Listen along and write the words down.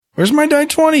Where's my die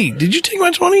 20? Did you take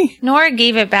my 20? Nora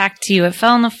gave it back to you. It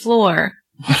fell on the floor.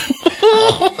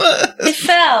 It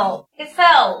fell.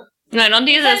 No, don't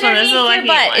do this one. This is a lucky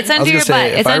one. It's under your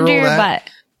butt. It's under your butt.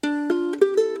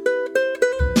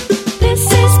 This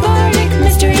is Bardic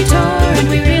Mystery Tour, and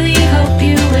we really hope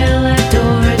you will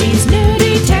adore these new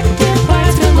detective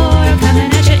parts galore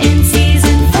coming at you in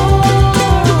season 4.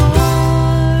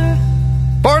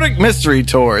 Bardic Mystery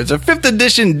Tour is a 5th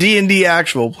edition D&D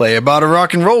actual play about a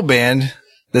rock and roll band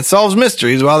that solves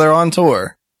mysteries while they're on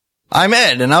tour. I'm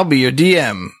Ed, and I'll be your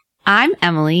DM. I'm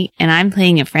Emily, and I'm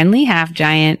playing a friendly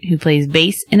half-giant who plays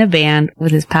bass in a band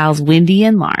with his pals Wendy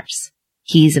and Lars.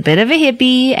 He's a bit of a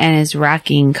hippie and is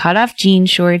rocking cut-off jean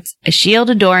shorts, a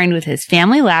shield adorned with his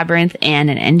family labyrinth,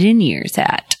 and an engineer's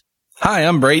hat. Hi,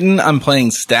 I'm Brayton. I'm playing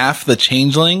Staff the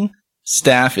Changeling.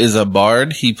 Staff is a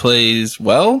bard. He plays,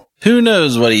 well, who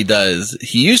knows what he does.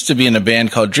 He used to be in a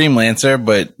band called Dreamlancer,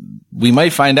 but we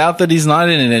might find out that he's not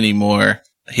in it anymore.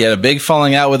 He had a big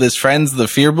falling out with his friends, the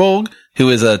Firbolg, who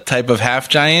is a type of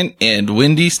half-giant, and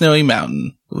Windy Snowy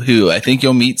Mountain, who I think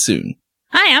you'll meet soon.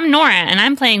 Hi, I'm Nora, and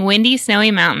I'm playing Windy Snowy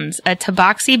Mountains, a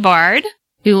Tabaxi bard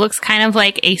who looks kind of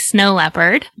like a snow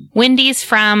leopard. Windy's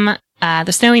from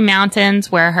the Snowy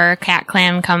Mountains, where her cat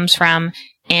clan comes from,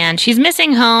 and she's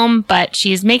missing home, but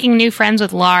she's making new friends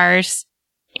with Lars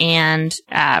and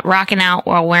rocking out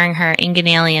while wearing her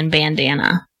Inganalian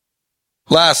bandana.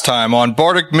 Last time on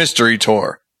Bardic Mystery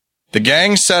Tour, the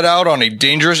gang set out on a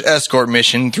dangerous escort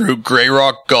mission through Grey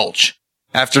Rock Gulch.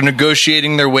 After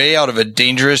negotiating their way out of a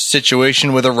dangerous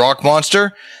situation with a rock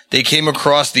monster, they came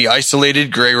across the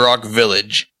isolated Grey Rock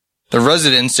village. The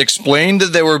residents explained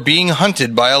that they were being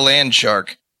hunted by a land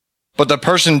shark, but the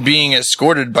person being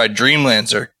escorted by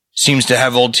Dreamlancer seems to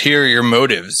have ulterior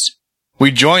motives.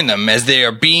 We join them as they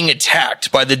are being attacked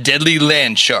by the deadly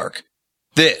land shark.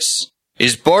 This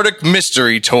is Bardic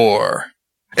Mystery Tour.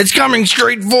 It's coming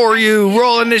straight for you.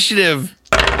 Roll initiative.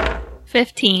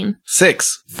 15.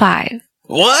 6. 5.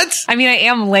 What? I mean, I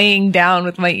am laying down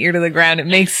with my ear to the ground. It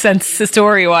makes sense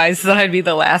story-wise that I'd be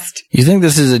the last. You think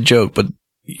this is a joke, but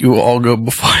you will all go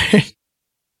before it.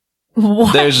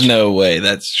 What? There's no way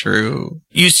that's true.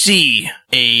 You see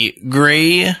a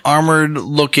gray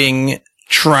armored-looking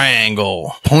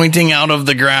triangle pointing out of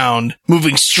the ground,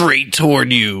 moving straight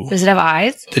toward you. Does it have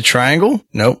eyes? The triangle?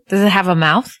 Nope. Does it have a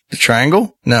mouth? The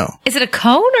triangle? No. Is it a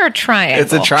cone or a triangle?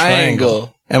 It's a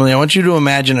triangle. Emily, I want you to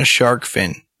imagine a shark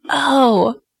fin.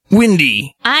 Oh.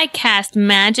 Windy. I cast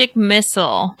Magic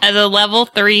Missile as a level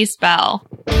 3 spell.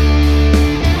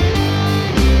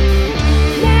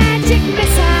 Magic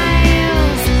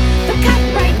missiles, they'll cut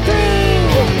right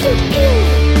through. Pew, pew.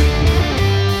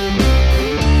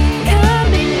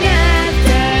 Coming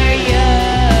after you.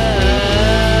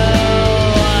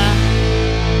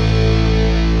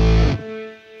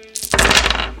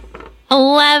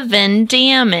 11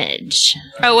 damage.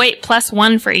 Oh, wait, plus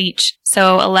 1 for each.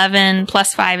 So 11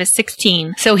 plus 5 is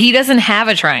 16. So he doesn't have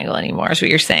a triangle anymore, is what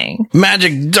you're saying.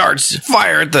 Magic darts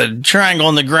fire at the triangle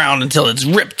on the ground until it's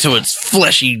ripped to its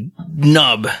fleshy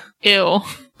nub. Ew.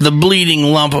 The bleeding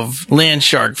lump of land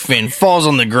shark fin falls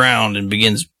on the ground and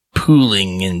begins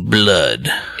pooling in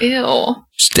blood. Ew.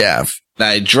 Staff.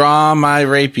 I draw my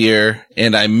rapier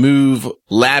and I move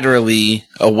laterally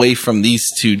away from these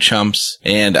two chumps,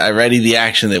 and I ready the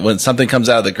action that when something comes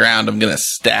out of the ground, I'm gonna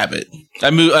stab it. I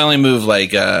only move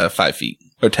like 5 feet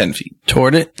or 10 feet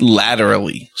Toward it?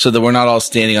 laterally, so that we're not all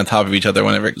standing on top of each other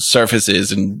whenever it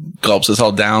surfaces and gulps us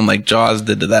all down like Jaws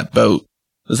did to that boat.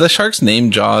 Was that shark's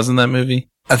name Jaws in that movie?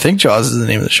 I think Jaws is the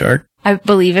name of the shark. I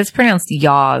believe it's pronounced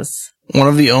Yaws. One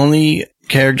of the only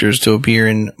characters to appear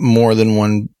in more than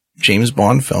one James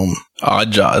Bond film.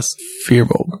 Jaws.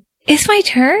 Firbolg. It's my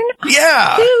turn?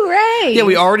 Yeah! Hooray! Yeah,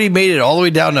 we already made it all the way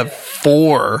down to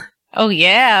 4. Oh,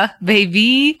 yeah,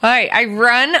 baby. All right, I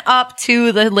run up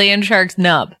to the land shark's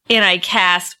nub, and I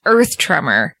cast Earth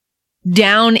Tremor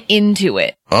down into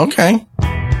it. Okay. You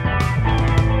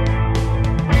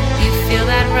feel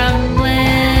that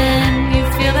rumbling, you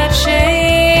feel that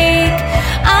shake.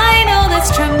 I know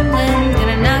that's trembling,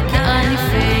 gonna knock you on your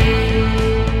face.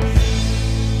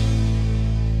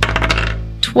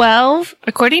 12.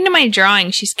 According to my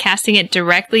drawing, she's casting it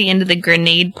directly into the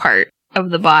grenade part of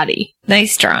the body.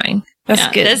 Nice drawing. That's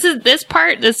Yeah, good.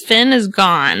 This fin is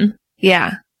gone.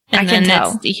 Yeah, And I can then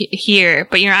tell. it's here.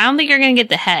 But I don't think you're going to get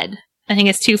the head. I think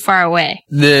it's too far away.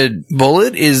 The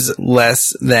bullet is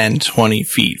less than 20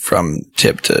 feet from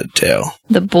tip to tail.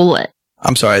 The bullet.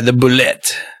 I'm sorry, the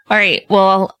bullet. All right,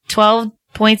 well, 12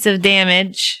 points of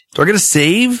damage. Do I get a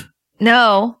save?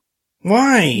 No,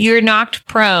 Why? you're knocked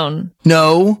prone.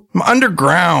 No, I'm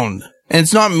underground. And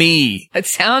it's not me. It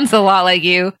sounds a lot like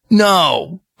you.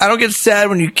 No. I don't get sad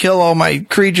when you kill all my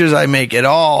creatures I make at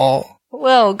all.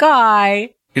 Little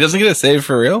guy. He doesn't get a save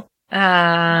for real?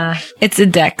 It's a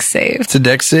dex save. It's a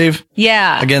dex save?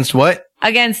 Yeah. Against what?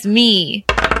 Against me.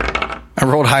 I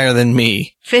rolled higher than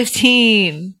me.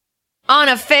 15. On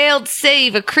a failed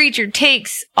save, a creature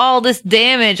takes all this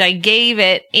damage I gave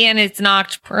it, and it's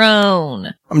knocked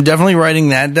prone. I'm definitely writing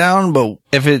that down, but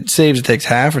if it saves, it takes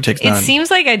half or takes none. It seems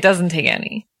like it doesn't take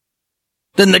any.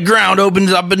 Then the ground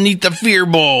opens up beneath the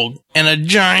Fearbulg, and a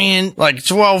giant,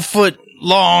 12-foot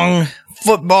long,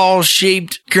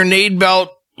 football-shaped grenade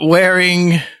belt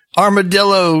wearing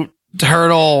armadillo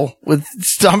turtle with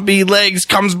stumpy legs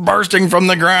comes bursting from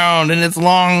the ground, and its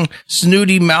long,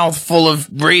 snooty mouth full of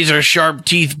razor-sharp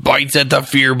teeth bites at the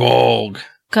Fearbulg.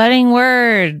 Cutting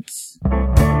words.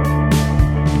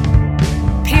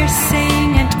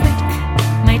 Piercing and quick,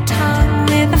 my tongue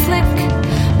with a flick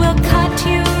will cut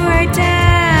you right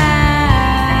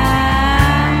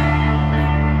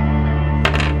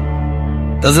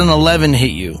down. Does an 11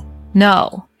 hit you?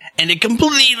 No. And it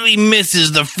completely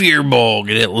misses the Fearbulg,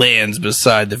 and it lands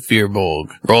beside the Fearbulg.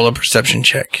 Roll a perception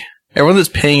check. Everyone that's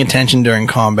paying attention during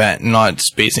combat and not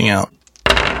spacing out.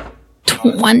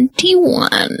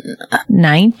 21.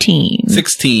 19.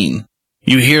 16.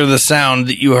 You hear the sound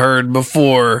that you heard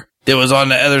before that was on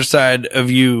the other side of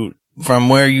you from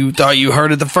where you thought you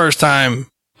heard it the first time.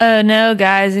 Oh no,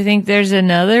 guys, I think there's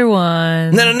another one.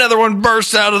 And then another one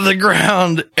bursts out of the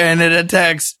ground, and it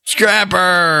attacks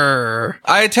Scrapper.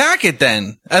 I attack it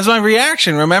then. As my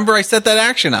reaction. Remember, I set that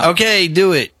action up. Okay,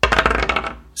 do it.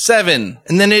 7.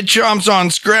 And then it chomps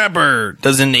on Scrapper.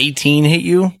 Does an 18 hit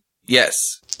you?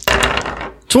 Yes.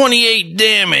 28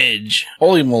 damage.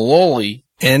 Holy moly.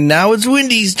 And now it's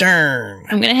Wendy's turn.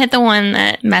 I'm going to hit the one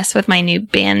that messed with my new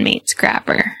bandmate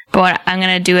Scrapper. But I'm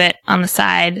going to do it on the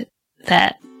side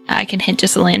that I can hit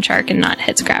just a land shark and not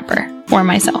hit Scrapper or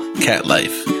myself. Cat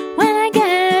life. When I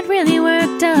get really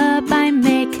worked up, I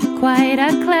make quite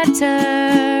a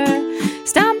clatter,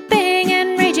 stomping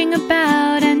and raging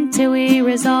about until we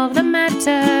resolve the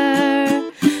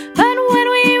matter. But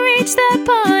when we reach that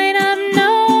point of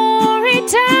no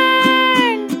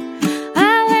return,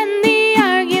 I'll end the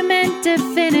argument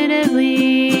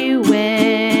definitively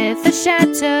with a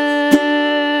shatter.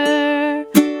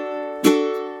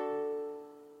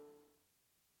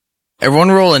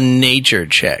 Everyone roll a nature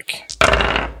check.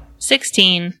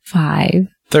 16. 5.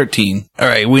 13. All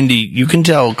right, Wendy, you can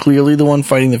tell clearly the one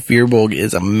fighting the Fearbulg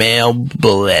is a male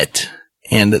bullet,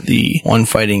 and that the one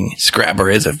fighting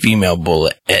Scrapper is a female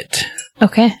bullet.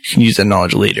 Okay. You can use that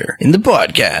knowledge later in the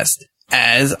podcast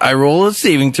as I roll a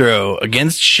saving throw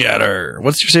against Shatter.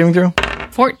 What's your saving throw?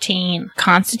 14.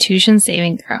 Constitution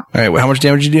saving throw. All right, how much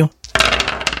damage you deal?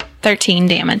 13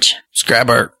 damage.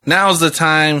 Scrapper. Now's the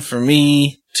time for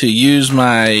me to use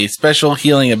my special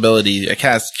healing ability. I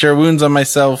cast Cure Wounds on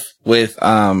myself with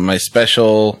my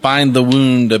special Bind the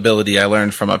Wound ability I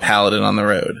learned from a paladin on the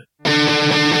road.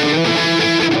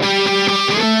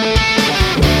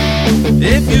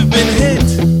 If you've been hit,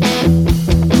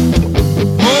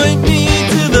 point me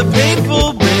to the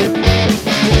painful bit.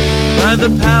 By the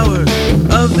power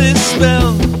of this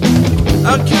spell,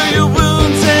 I'll cure your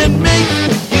wounds and make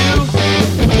you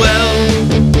well.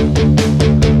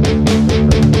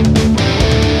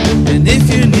 And if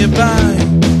you're nearby,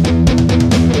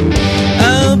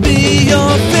 I'll be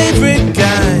your favorite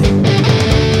guy.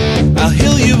 I'll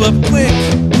heal you up quick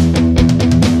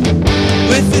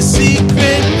with a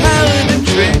secret paladin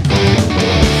trick.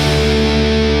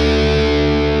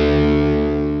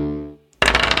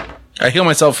 I heal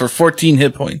myself for 14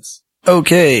 hit points.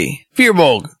 Okay,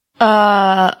 Fearbulg.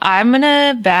 I'm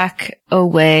gonna back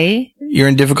away. You're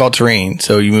in difficult terrain,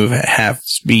 so you move at half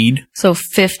speed. So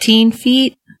 15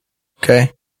 feet.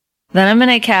 Okay. Then I'm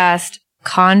gonna cast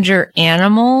Conjure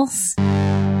Animals.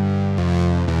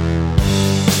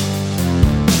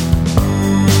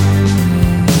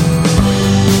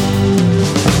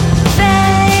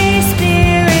 Fae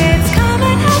spirits, come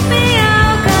and help me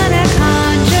out. Gonna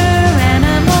conjure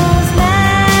animals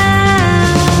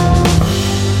now.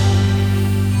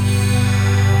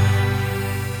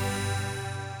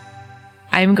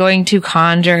 I'm going to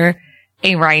conjure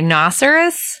a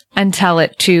rhinoceros and tell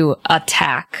it to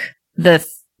attack the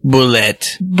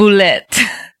Bullet. bullet,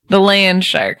 the land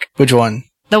shark, Which one?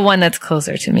 the one that's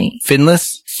closer to me.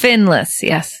 Finless? Finless,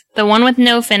 yes. The one with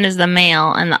no fin is the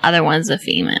male, and the other one's the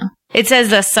female. It says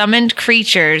the summoned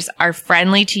creatures are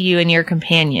friendly to you and your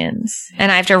companions.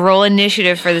 And I have to roll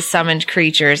initiative for the summoned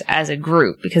creatures as a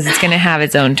group because it's going to have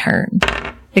its own turn.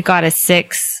 It got a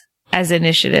 6, as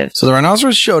initiative. So the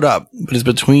rhinoceros showed up, but is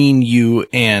between you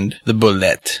and the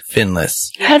bullet, finless.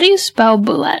 How do you spell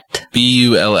bullet?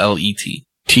 Bullet.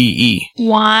 T-E.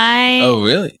 Why Oh,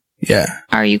 really? Yeah,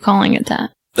 are you calling it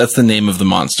that? That's the name of the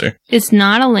monster. It's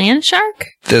not a land shark?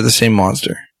 they're the same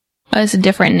monster. Oh, it's a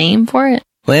different name for it?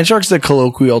 Land shark's the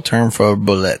colloquial term for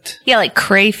bullet. Yeah, like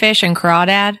crayfish and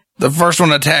crawdad. The first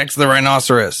one attacks the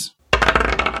rhinoceros,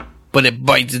 but it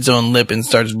bites its own lip and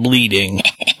starts bleeding.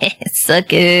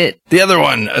 Suck it. The other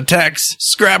one attacks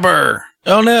Scrapper.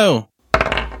 Oh, no.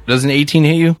 Does an 18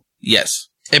 hit you? Yes.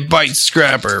 It bites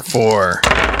Scrapper for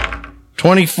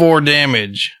 24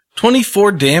 damage.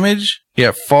 24 damage?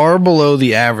 Yeah, far below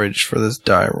the average for this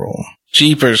die roll.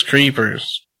 Jeepers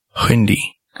creepers.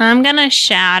 Windy. I'm gonna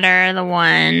shatter the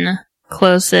one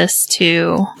closest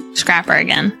to Scrapper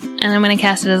again. And I'm gonna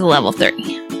cast it as a level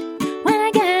 30. When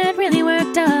I get really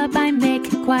worked up, I make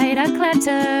quite a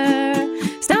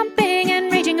clatter, stomping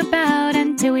and raging about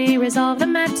until we resolve the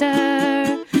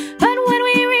matter. But when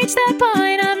we reach that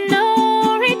point of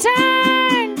no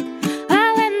return,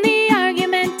 I'll end the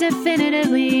argument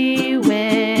definitively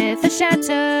with a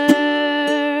shatter.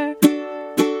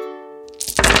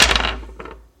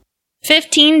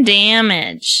 15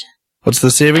 damage. What's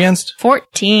the save against?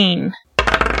 14.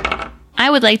 I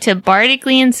would like to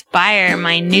bardically inspire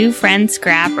my new friend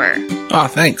Scrapper. Oh,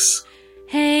 thanks.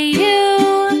 Hey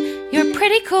you, you're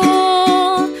pretty cool,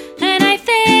 and I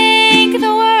think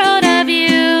the world of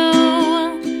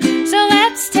you. So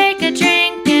let's take a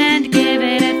drink and give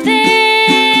it a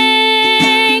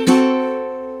think.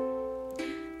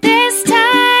 This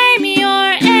time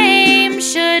your aim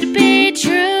should be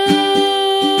true.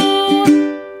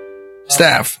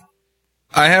 Staff.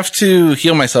 I have to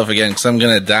heal myself again because I'm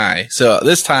going to die. So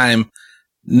this time,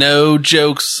 no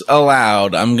jokes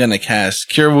allowed. I'm going to cast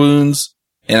Cure Wounds,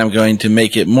 and I'm going to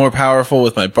make it more powerful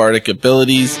with my bardic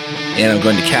abilities, and I'm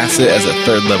going to cast it as a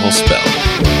 3rd level spell.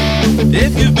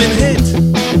 If you've been hit,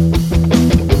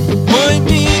 point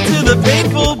me to the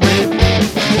painful bit.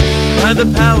 By the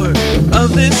power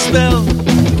of this spell,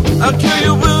 I'll cure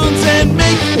your wounds and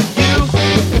make you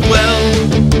well.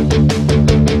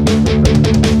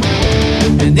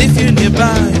 And if you're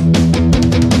nearby,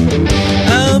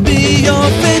 I'll be your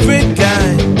favorite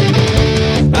guy.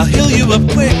 I'll heal you up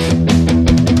quick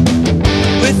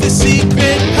with a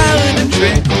secret paladin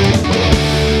trick.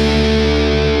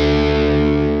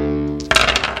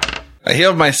 I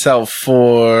healed myself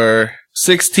for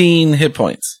 16 hit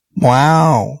points.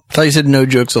 Wow. I thought you said no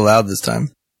jokes allowed this time.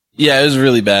 Yeah, it was a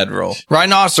really bad roll.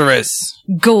 Rhinoceros.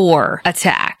 Gore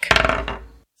attack.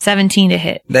 17 to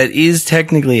hit. That is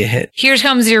technically a hit. Here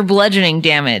comes your bludgeoning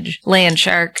damage, land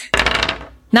shark.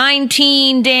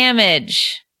 19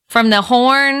 damage from the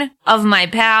horn of my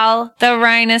pal, the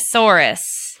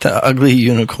rhinoceros. The ugly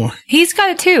unicorn. He's got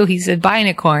it too. He's a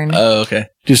binicorn. Oh, okay.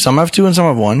 Do some have 2 and some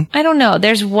have 1? I don't know.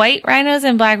 There's white rhinos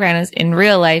and black rhinos in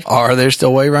real life. Are there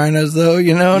still white rhinos though?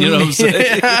 You know what, You know what I'm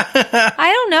saying?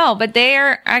 I don't know, but they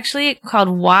are actually called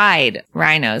wide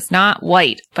rhinos, not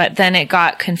white. But then it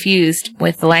got confused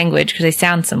with the language because they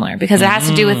sound similar because it has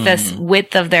to do with this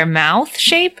width of their mouth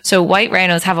shape. So white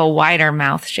rhinos have a wider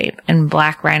mouth shape and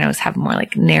black rhinos have more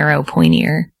like narrow,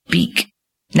 pointier beak.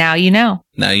 Now you know.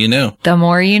 Now you know. The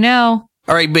more you know.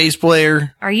 All right, bass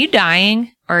player. Are you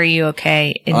dying or are you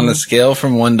okay? On a scale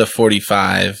from 1 to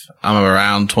 45, I'm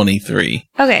around 23.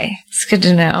 Okay, it's good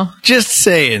to know. Just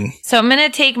saying. So I'm going to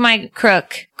take my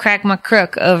crook, crack my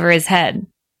crook over his head.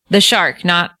 The shark,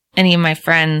 not any of my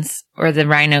friends or the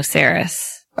rhinoceros.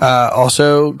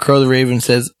 Also, Crow the Raven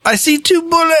says, I see 2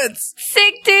 bullets.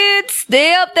 Sick dude,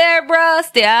 stay up there, bro.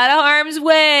 Stay out of harm's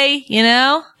way, you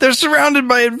know? They're surrounded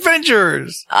by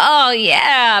adventurers. Oh,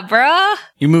 yeah, bro.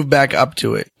 You move back up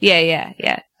to it Yeah.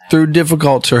 through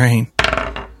difficult terrain.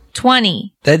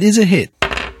 20. That is a hit.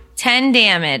 10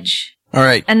 damage. All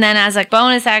right. And then as a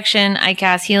bonus action, I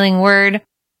cast Healing Word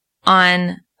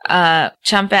on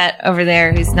Chumpette over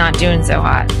there who's not doing so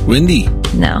hot. Windy.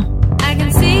 No. I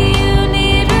can see you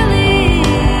need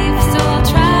relief, so I'll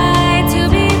try to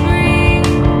be brief.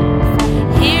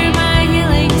 Hear my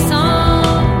healing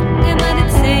song and let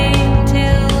it sing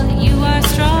till you are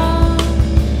strong.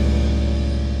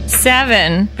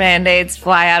 7 band-aids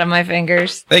fly out of my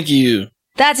fingers. Thank you.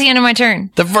 That's the end of my turn.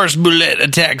 The first bullet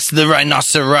attacks the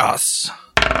rhinoceros.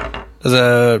 Does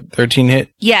a 13 hit?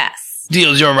 Yes.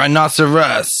 Deals your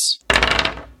rhinoceros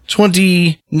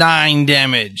 29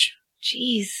 damage.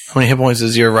 Jeez. How many hit points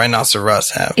does your rhinoceros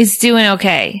have? It's doing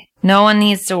okay. No one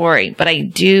needs to worry, but I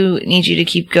do need you to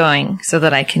keep going so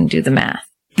that I can do the math.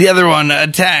 The other one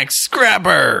attacks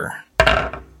Scrapper.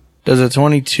 Does a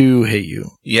 22 hit you?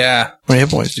 Yeah. How many hit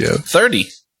points do you have? 30.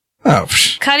 Oh,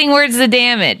 psh. Cutting words the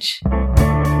damage.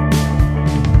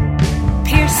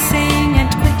 Piercing and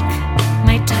quick,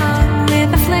 my tongue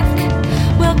with a flick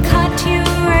will cut you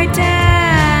right down.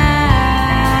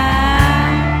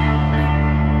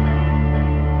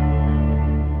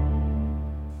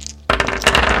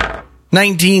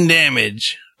 19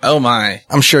 damage. Oh my.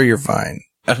 I'm sure you're fine.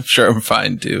 I'm sure I'm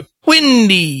fine too.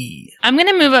 Windy. I'm going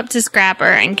to move up to Scrapper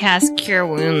and cast Cure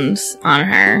Wounds on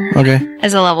her Okay.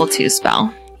 as a level 2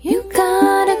 spell. You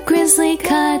got a grisly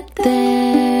cut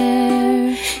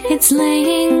there. It's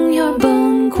laying your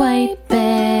bone quite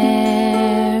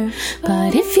bare.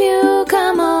 But if you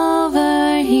come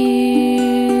over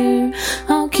here,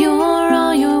 I'll cure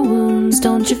all your wounds,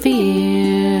 don't you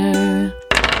fear.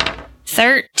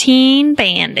 13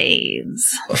 Band-Aids.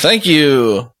 Well, thank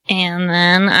you. And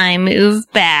then I move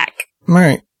back. All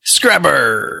right.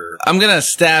 Scrapper. I'm gonna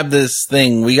stab this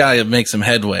thing. We gotta make some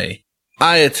headway.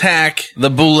 I attack the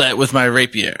bullet with my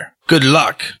rapier. Good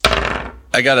luck.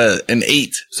 I got an 8.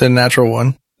 Is it a natural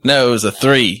one? No, it was a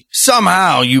 3.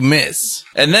 Somehow you miss.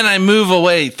 And then I move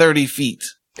away 30 feet.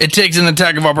 It takes an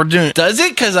attack of opportunity. Does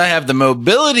it? Because I have the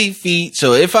mobility feat,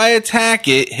 so if I attack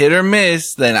it, hit or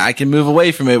miss, then I can move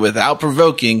away from it without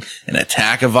provoking an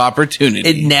attack of opportunity.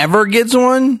 It never gets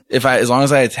one? As long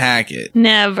as I attack it,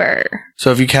 Never.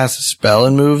 So if you cast a spell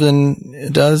and move, then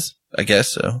it does? I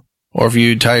guess so. Or if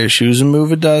you tie your shoes and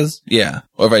move, it does? Yeah.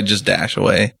 Or if I just dash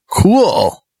away.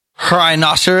 Cool.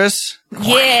 Rhinoceros.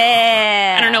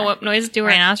 Yeah. I don't know what noise do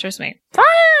rhinoceros make.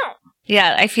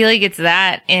 Yeah, I feel like it's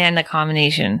that and a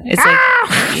combination. It's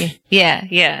like,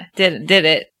 yeah, did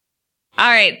it. All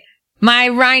right. My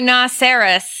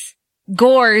rhinoceros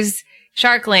gores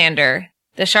Sharklander,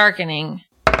 the sharkening.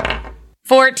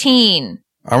 14.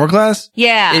 Armor class?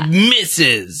 Yeah. It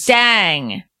misses.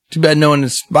 Dang. Too bad no one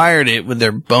inspired it with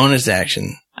their bonus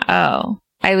action. Oh,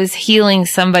 I was healing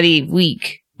somebody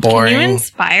weak. Boring. Can you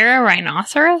inspire a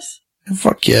rhinoceros?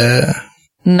 Fuck yeah.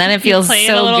 And then it feels Play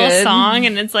so a little good. song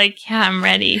and it's like, yeah, I'm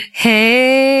ready.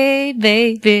 Hey,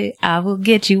 baby, I will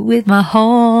get you with my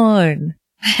horn.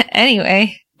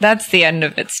 Anyway, that's the end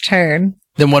of its turn.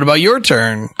 Then what about your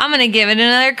turn? I'm gonna give it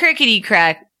another crickety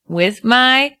crack with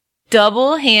my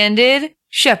double-handed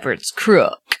shepherd's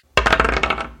crook.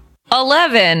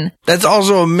 11. That's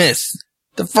also a miss.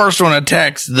 The first one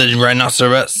attacks the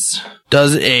rhinoceros.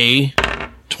 Does a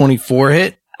 24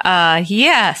 hit?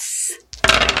 Yes.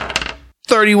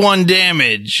 31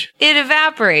 damage. It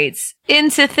evaporates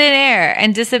into thin air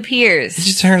and It disappears.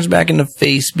 just turns back into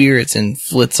face spirits and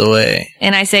flits away.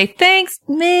 And I say, thanks,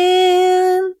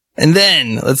 man. And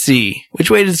then, let's see.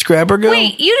 Which way did Scrapper go?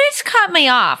 Wait, you just cut me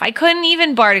off. I couldn't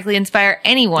even bardically inspire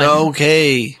anyone.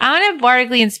 Okay. I want to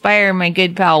bardically inspire my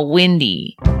good pal,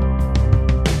 Windy. I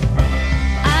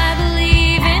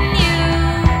believe in you,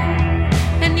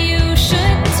 and you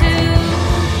should too.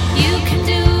 You can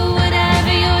do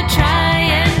whatever you're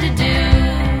trying to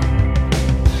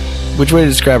do. Which way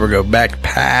did Scrapper go? Back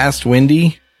past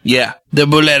Windy? Yeah. The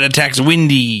bullet attacks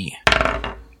Windy.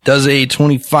 Does a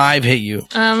 25 hit you?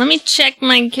 Let me check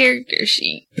my character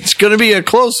sheet. It's gonna be a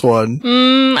close one.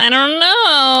 I don't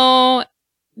know.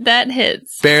 That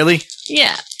hits. Barely?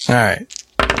 Yeah. Alright.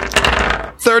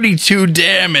 32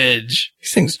 damage.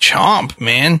 These things chomp,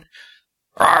 man.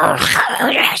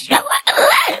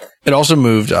 It also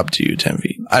moved up to you 10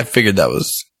 feet. I figured that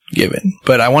was given.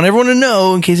 But I want everyone to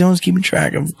know, in case anyone's keeping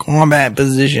track of combat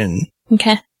position.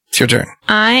 Okay. It's your turn.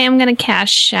 I am going to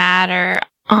cast Shatter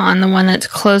on the one that's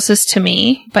closest to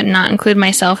me, but not include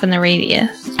myself in the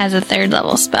radius as a 3rd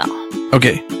level spell.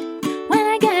 Okay. When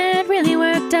I get really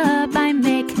worked up, I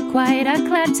make quite a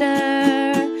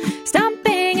clatter,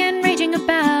 stomping and raging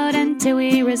about until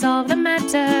we resolve the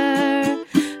matter.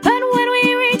 But when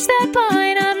we reach that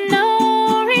point of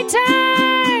no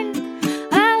return,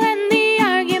 I'll end the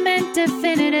argument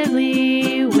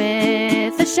definitively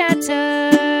with a shatter.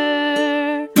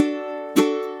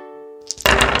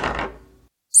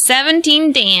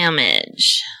 17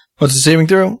 damage. What's the saving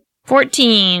throw?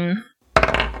 14.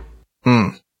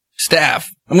 Staff.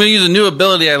 I'm going to use a new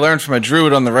ability I learned from a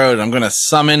druid on the road. I'm going to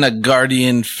summon a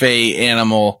guardian fey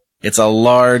animal. It's a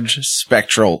large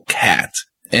spectral cat.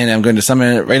 And I'm going to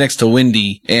summon it right next to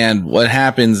Windy. And what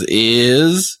happens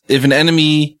is, if an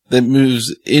enemy that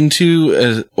moves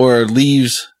into or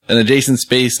leaves an adjacent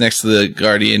space next to the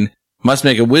guardian must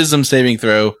make a wisdom saving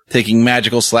throw, taking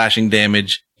magical slashing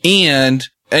damage, and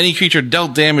any creature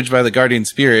dealt damage by the guardian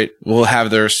spirit will have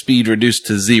their speed reduced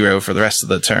to 0 for the rest of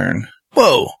the turn.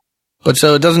 Whoa. But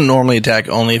so it doesn't normally attack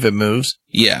only if it moves?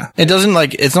 Yeah. It doesn't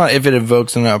it's not if it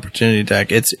evokes an opportunity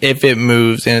attack. It's if it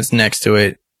moves and it's next to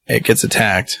it it gets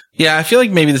attacked. Yeah, I feel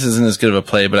like maybe this isn't as good of a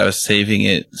play, but I was saving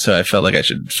it, so I felt like I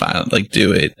should finally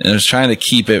do it. And I was trying to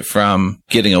keep it from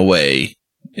getting away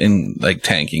and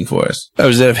tanking for us. Oh,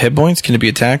 does it have hit points? Can it be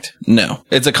attacked? No,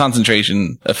 it's a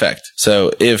concentration effect.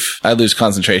 So if I lose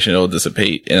concentration, it'll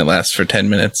dissipate and it lasts for 10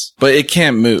 minutes. But it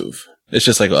can't move. It's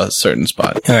just a certain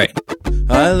spot. All right.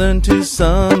 I learned to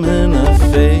summon a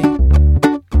fae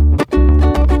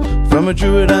from a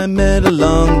druid I met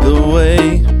along the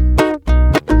way.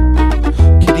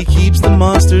 Kitty keeps the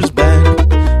monsters back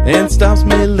and stops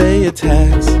melee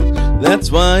attacks. That's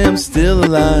why I'm still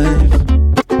alive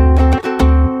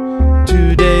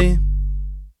today.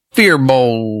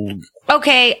 Firbolg.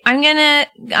 Okay, I'm gonna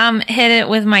hit it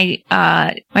with my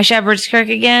my shepherd's crook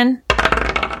again.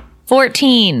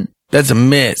 14. That's a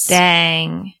miss.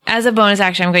 Dang. As a bonus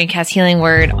action, I'm going to cast Healing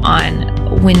Word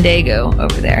on Wendigo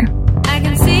over there. I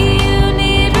can see you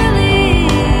need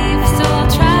relief, so I'll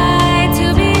try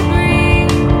to be brief.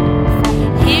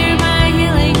 Hear my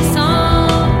healing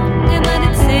song and let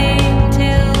it sing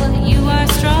till you are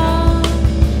strong.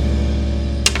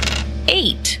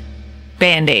 8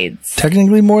 Band-Aids.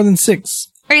 Technically more than 6.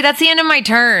 Alright, that's the end of my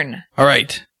turn. All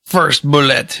right. First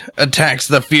bullet attacks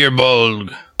the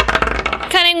Firbolg.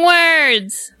 Cutting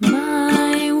words.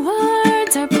 My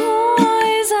words are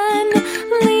poison,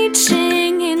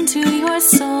 leaching into your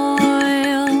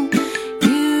soil.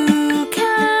 You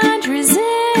can't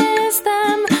resist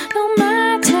them, no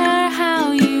matter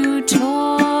how you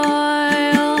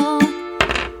toil.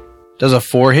 Does a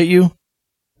 4 hit you?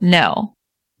 No.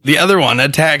 The other one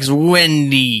attacks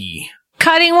Wendy.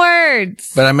 Cutting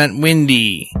words. But I meant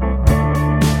Windy.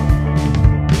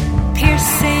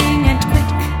 Piercing and quick,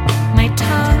 my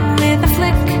tongue with a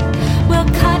flick will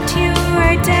cut you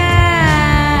right down.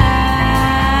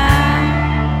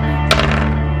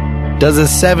 Does a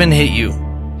 7 hit you?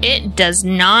 It does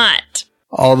not.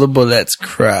 All the bullets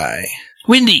cry.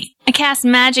 Windy. I cast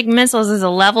magic missiles as a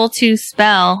level 2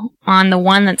 spell on the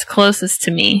one that's closest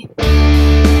to me.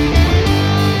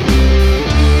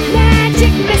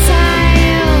 Magic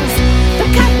missiles,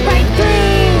 they'll cut right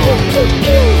through. Pew, pew,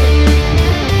 pew.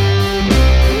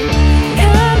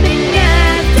 Coming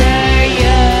after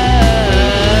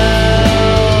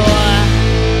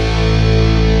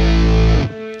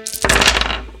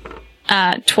you.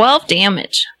 12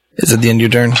 damage. Is it the end of your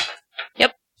turn?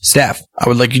 Yep. Staff, I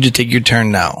would like you to take your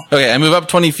turn now. Okay, I move up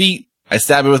 20 feet. I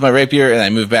stab it with my rapier, and I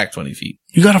move back 20 feet.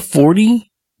 You got a 40?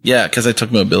 Yeah, because I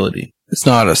took mobility. It's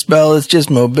not a spell, it's just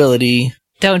mobility.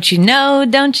 Don't you know?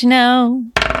 Don't you know?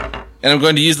 And I'm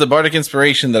going to use the bardic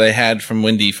inspiration that I had from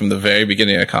Wendy from the very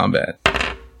beginning of combat.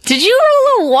 Did you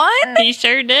roll a 1? He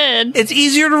sure did. It's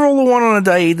easier to roll a 1 on a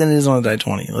die 8 than it is on a die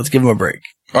 20. Let's give him a break.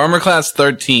 Armor class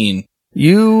 13.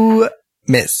 You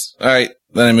miss. All right,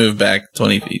 then I move back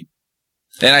 20 feet.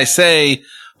 And I say,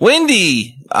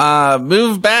 Wendy,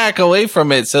 move back away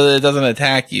from it so that it doesn't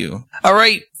attack you. All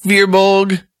right,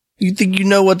 Firbolg. You think you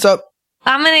know what's up?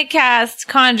 I'm going to cast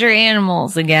Conjure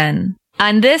Animals again.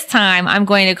 And this time, I'm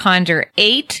going to conjure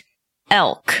 8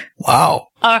 elk. Wow.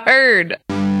 A herd.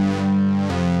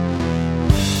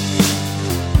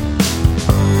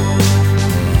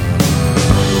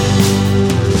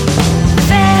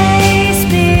 Fae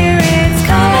spirits,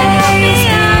 come and help me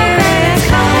out.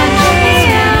 Come and help me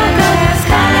out.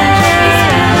 Come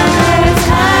and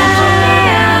help me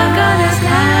out.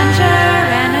 Conjure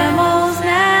animals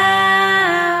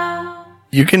now.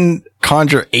 You can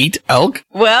conjure 8 elk?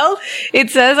 Well, it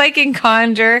says I can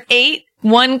conjure 8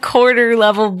 1/4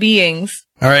 level beings.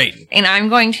 All right. And I'm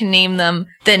going to name them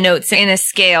the notes in a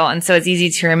scale, and so it's easy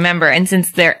to remember. And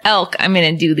since they're elk, I'm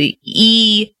going to do the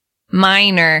E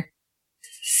minor.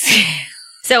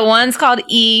 So one's called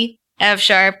E, F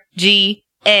sharp, G,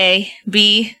 A,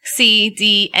 B, C,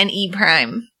 D, and E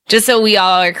prime. Just so we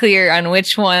all are clear on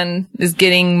which one is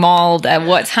getting mauled at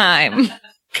what time.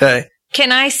 Okay.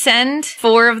 Can I send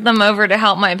 4 of them over to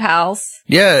help my pals?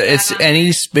 Yeah, it's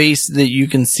any space that you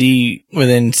can see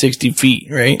within 60 feet,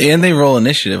 right? And they roll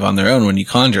initiative on their own when you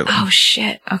conjure them. Oh,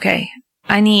 shit. Okay.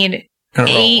 I need Gonna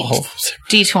roll a 8 whole-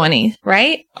 D20,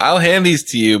 right? I'll hand these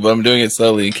to you, but I'm doing it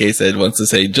slowly in case Ed wants to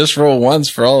say, just roll once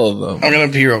for all of them. I'm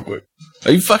going to pee real quick.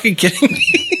 Are you fucking kidding me?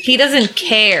 He doesn't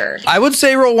care. I would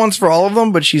say roll once for all of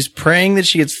them, but she's praying that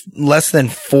she gets less than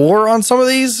 4 on some of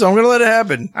these, so I'm going to let it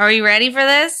happen. Are we ready for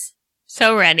this?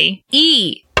 So ready.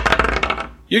 E.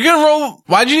 You're gonna roll.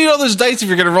 Why'd you need all those dice if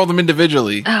you're gonna roll them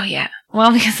individually? Oh, yeah.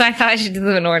 Well, because I thought I should do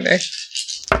them in order.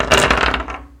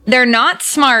 They're not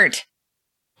smart,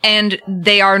 and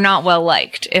they are not well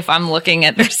liked if I'm looking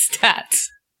at their stats.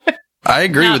 I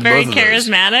agree Not with very both of those.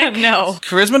 charismatic. No.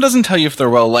 Charisma doesn't tell you if they're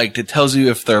well liked. It tells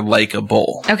you if they're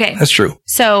likable. Okay. That's true.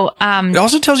 So, It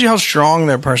also tells you how strong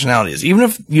their personality is. Even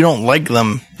if you don't like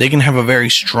them, they can have a very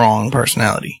strong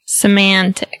personality.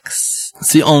 Semantics.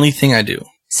 That's the only thing I do.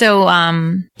 so,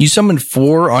 You summoned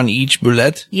 4 on each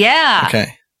boulette? yeah.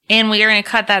 Okay. And we are going to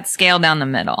cut that scale down the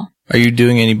middle. Are you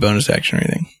doing any bonus action or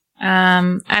anything?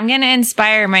 I'm going to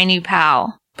inspire my new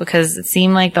pal because it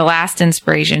seemed like the last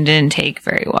inspiration didn't take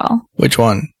very well. Which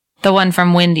one? The one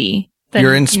from Windy. The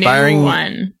You're inspiring new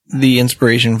one. the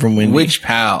inspiration from Windy. Which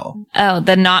pal? Oh,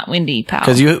 the not Windy pal.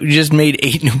 Because you just made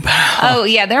 8 new pals. Oh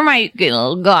yeah, they're my good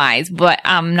little guys, but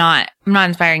I'm not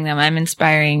inspiring them. I'm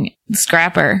inspiring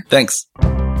Scrapper. Thanks.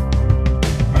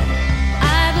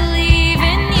 I believe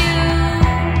in you,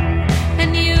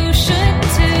 and you should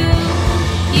too.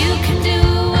 You can do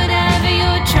whatever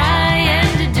you're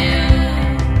trying to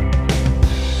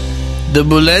do. The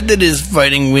boulette that is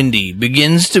fighting Windy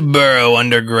begins to burrow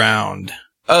underground.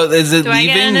 Oh, is it Do I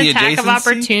leaving get an the attack of adjacency?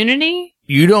 opportunity?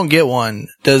 You don't get one.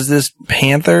 Does this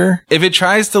panther, If it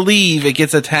tries to leave, it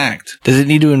gets attacked. does it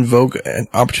need to invoke an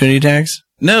opportunity attacks?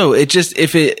 No, it just,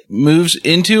 if it moves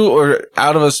into or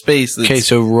out of a space. Okay,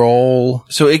 so roll.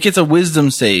 So it gets a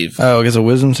wisdom save. Oh, it gets a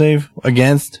wisdom save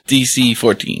against? DC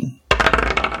 14.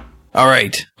 All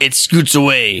right. It scoots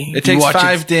away. It You takes watch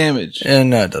 5 damage.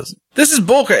 No, it doesn't. This is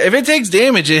bullcrap. If it takes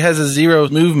damage, it has a 0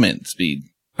 movement speed.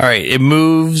 All right. It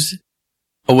moves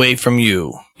away from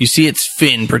you. You see its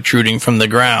fin protruding from the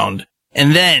ground.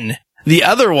 And then the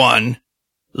other one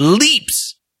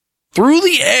leaps through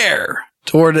the air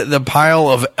toward the pile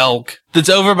of elk. That's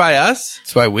over by us?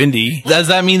 It's by Windy. Does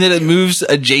that mean that it moves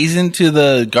adjacent to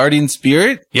the guardian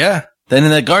spirit? Yeah. Then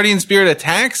the guardian spirit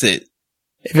attacks it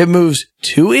If it moves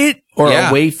to it or Yeah.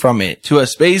 away from it. to a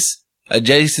space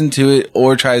adjacent to it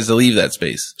or tries to leave that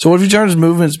space. So what if you turn its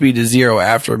movement speed to 0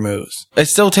 after it moves? It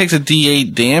still takes a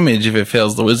D8 damage if it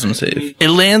fails the wisdom save. It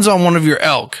lands on one of your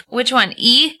elk. Which one?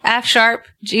 E, F sharp,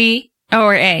 G,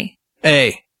 or A?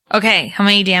 A. Okay, how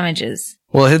many damages?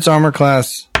 Well, it hits armor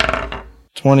class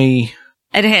 20.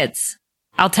 It hits.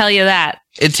 I'll tell you that.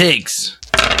 It takes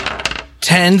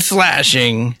 10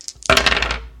 slashing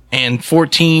and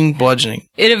 14 bludgeoning.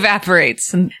 It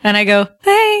evaporates. And I go,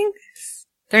 thanks.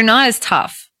 They're not as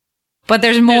tough. But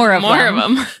there's more of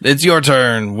them. It's your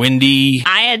turn, Windy.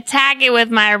 I attack it with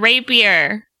my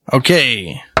rapier.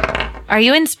 Okay. Are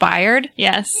you inspired?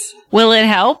 Yes. Will it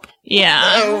help? Yeah.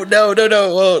 Oh, no.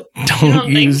 Well, Don't, I don't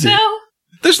think use it. so.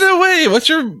 there's no way. What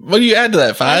do you add to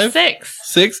that? 5? 6.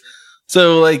 6?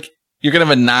 So, like, you're going to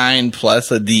have a 9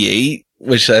 plus a D8,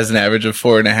 which has an average of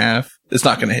 4.5. It's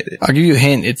not going to hit it. I'll give you a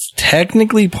hint. It's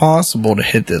technically possible to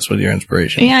hit this with your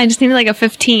inspiration. Yeah, I just need like a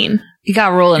 15. You got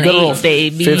to roll an You gotta roll 8,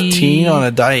 baby. 15 on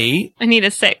a die 8. I need a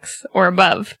 6 or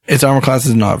above. Its armor class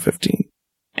is not 15.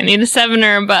 I need a 7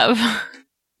 or above. I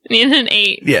need an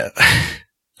 8. Yeah.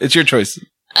 It's your choice.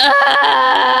 All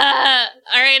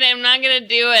right, I'm not going to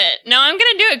do it. No, I'm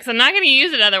going to do it because I'm not going to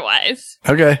use it otherwise.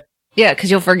 Okay. Yeah, because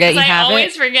you'll forget 'Cause you I have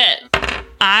always it. forget.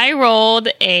 I rolled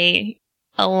a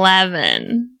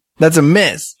 11. That's a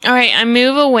miss. All right, I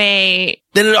move away.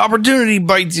 Then an opportunity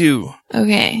bites you.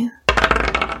 Okay,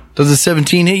 Does a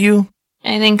 17 hit you?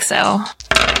 I think so.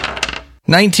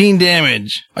 19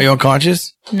 damage. Are you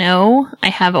unconscious? No, I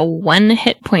have a 1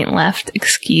 hit point left.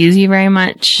 Excuse you very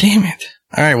much. Damn it.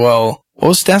 All right, well, what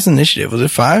was Staff's initiative? Was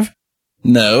it 5?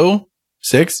 No.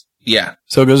 6? Yeah.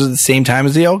 So it goes at the same time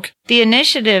as the elk? The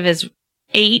initiative is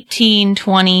 18,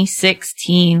 20,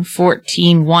 16,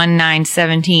 14, 1, 9,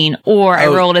 17, or I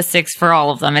Oh. rolled a 6 for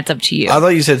all of them. It's up to you. I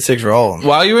thought you said 6 for all of them.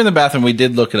 While you were in the bathroom, we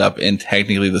did look it up, and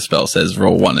technically the spell says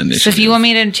roll 1 initiative. So if you want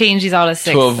me to change these all to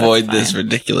 6, to avoid that's this fine.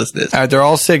 ridiculousness. All right, they're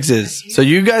all 6s. So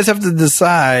you guys have to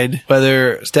decide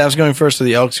whether Staff's going first or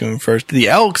the elk's going first. The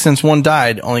elk, since one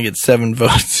died, only gets 7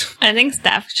 votes. I think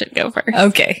staff should go first.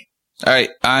 Okay. All right,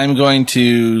 I'm going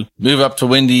to move up to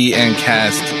Windy and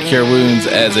cast Cure Wounds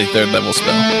as a 3rd level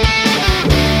spell.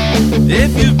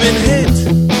 If you've been hit,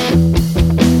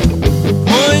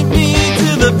 point me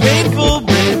to the painful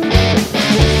bit.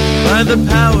 By the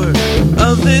power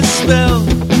of this spell,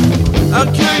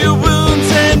 I'll cure your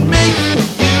wounds and make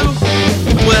you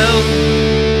well.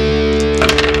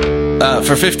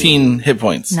 For 15 hit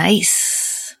points.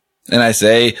 Nice. And I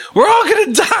say, we're all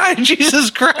gonna die, Jesus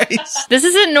Christ! This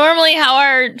isn't normally how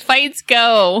our fights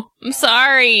go. I'm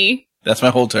sorry. That's my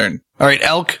whole turn. All right,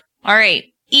 elk. All right.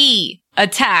 E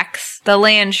attacks the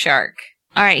land shark.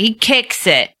 All right. He kicks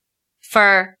it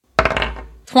for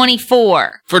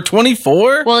 24. For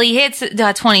 24? Well, he hits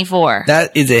 24.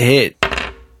 That is a hit.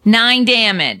 9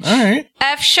 damage. All right.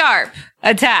 F sharp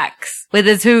attacks with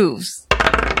his hooves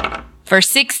for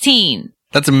 16.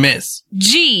 That's a miss.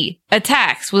 G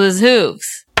attacks with his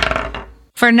hooves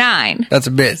for 9. That's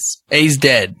a miss. A's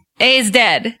dead. A is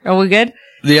dead. Are we good?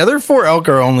 The other 4 elk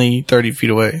are only 30 feet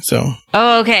away, so.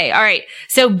 Oh, okay. All right.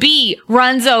 So B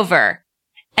runs over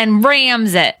and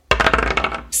rams it.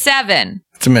 7.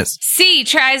 It's a miss. C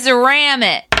tries to ram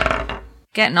it.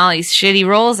 Getting all these shitty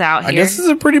rolls out I here. guess it's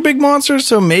a pretty big monster,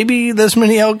 so maybe this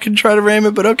many elk can try to ram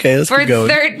it, but okay, let's For keep going.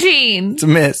 13. It's a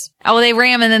miss. Oh, they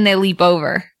ram and then they leap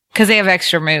over because they have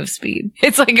extra move speed.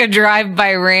 It's like a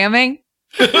drive-by ramming.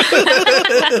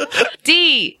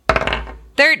 D.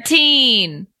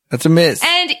 13. That's a miss.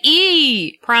 And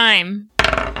E. Prime.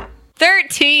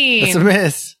 13. That's a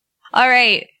miss. All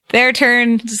right. Their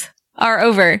turns are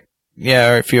over. Yeah,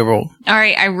 all right, field roll. All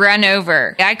right. I run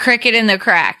over. I cricket in the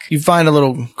crack. You find a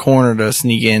little corner to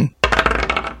sneak in.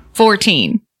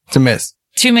 14. It's a miss.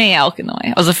 Too many elk in the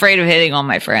way. I was afraid of hitting all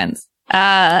my friends.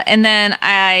 And then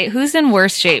who's in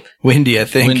worse shape? Windy, I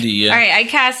think. Windy, yeah. All right. I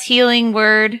cast Healing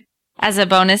Word as a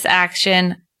bonus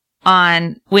action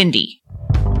on Windy.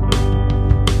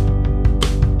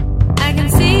 I can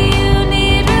see you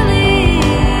need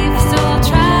relief, so I'll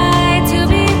try to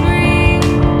be brief.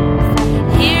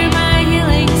 Hear my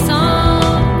healing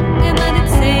song and let it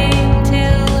sing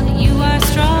till you are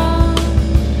strong.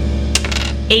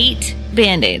 8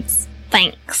 band-aids.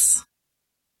 Thanks.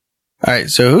 All right,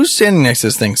 so who's standing next to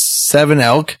this thing? 7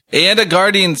 elk. And a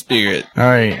guardian spirit. All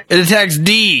right. It attacks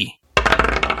D.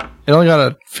 It only got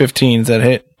a 15. Is that a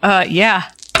hit? Yeah.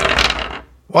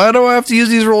 Why do I have to use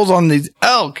these rolls on these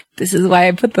elk? This is why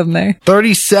I put them there.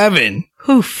 37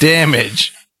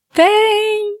 damage.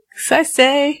 Thanks, I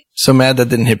say. So mad that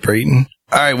didn't hit Brayton.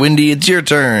 All right, Windy, it's your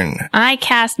turn. I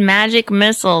cast magic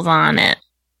missiles on it.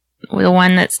 The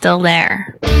one that's still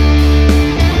there.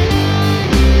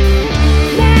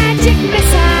 Magic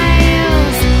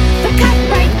missiles, they'll cut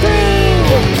right through.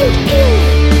 Pew, pew, pew.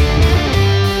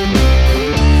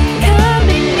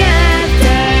 Coming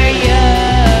after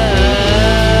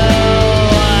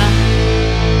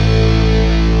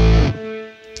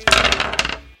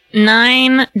you.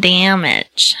 9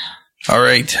 damage. All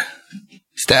right.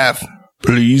 Staff,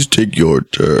 please take your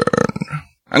turn.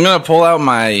 I'm going to pull out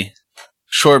my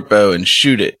short bow and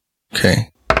shoot it. Okay.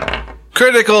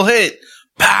 Critical hit.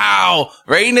 Pow!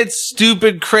 Right in its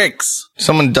stupid cricks.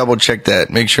 Someone double check that.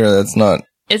 Make sure that's not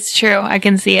It's true. I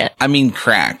can see it. I mean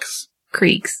cracks.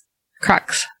 Creeks.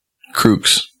 Crux.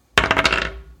 crooks.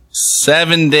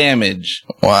 7 damage.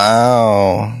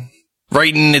 Wow.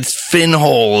 Right in its fin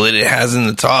hole that it has in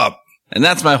the top. And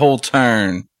that's my whole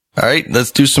turn. All right,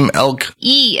 let's do some elk.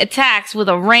 E attacks with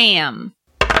a ram.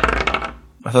 I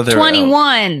thought they were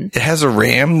 21. It has a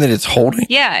ram that it's holding.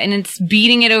 Yeah, and it's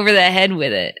beating it over the head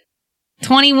with it.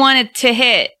 21 to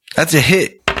hit. That's a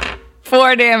hit.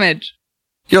 4 damage.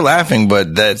 You're laughing,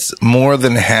 but that's more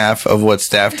than half of what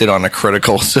Staff did on a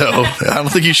critical, so I don't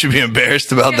think you should be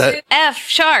embarrassed about that. F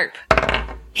sharp.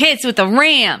 Hits with a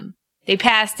ram. They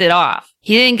passed it off.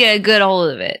 He didn't get a good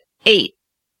hold of it. 8.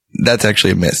 That's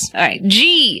actually a miss. All right.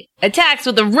 G attacks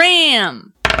with a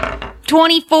ram.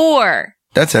 24.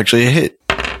 That's actually a hit.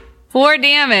 4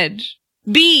 damage.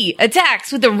 B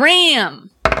attacks with a ram.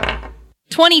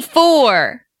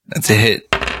 24. That's a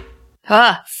hit.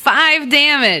 5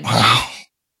 damage. Wow.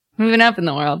 Moving up in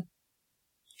the world.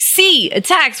 C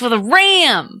attacks with a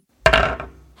ram.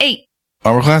 8.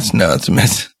 Armor class? No, that's a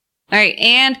miss. All right.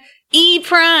 And E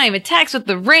prime attacks with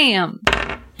the ram.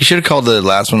 You should have called the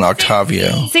last one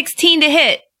Octavio. 16 to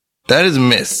hit. That is a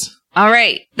miss. All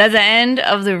right. That's the end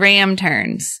of the ram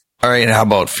turns. All right, how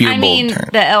about Fearbold turn?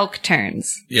 The elk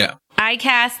turns. Yeah. I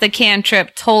cast the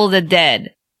cantrip Toll the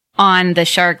Dead on the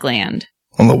Sharkland.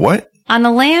 On the what? On the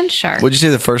land shark. What'd you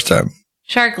say the first time?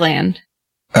 Sharkland.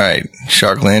 All right,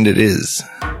 Sharkland it is.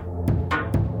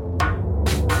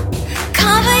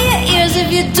 Cover your ears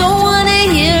if you don't want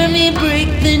to hear me break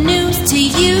the news to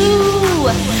you.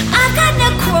 I've got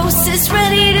necrosis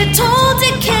ready to toll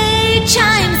decay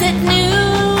chimes at noon.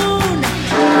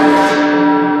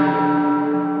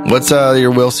 What's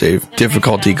your will save?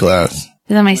 Difficulty class.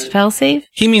 Is that my spell save?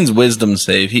 He means wisdom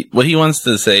save. What he wants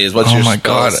to say is, what's Oh your my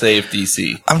spell God. save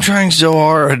DC? I'm trying so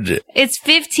hard. It's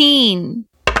 15.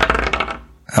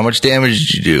 How much damage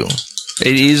did you do?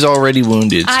 It is already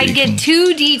wounded. So I you get can-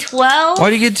 2d12. Why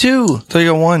do you get 2? I thought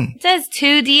you got 1. It says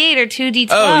 2d8 or 2d12.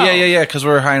 Oh, yeah, because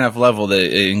we're high enough level that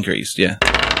it increased, yeah.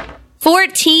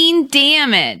 14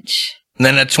 damage.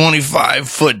 Then a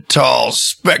 25-foot tall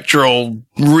spectral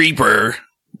reaper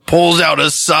pulls out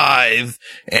a scythe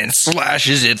and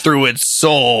slashes it through its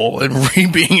soul, and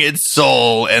reaping its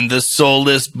soul, and the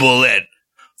soulless bullet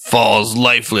falls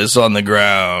lifeless on the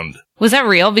ground. Was that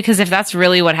real? Because if that's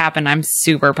really what happened, I'm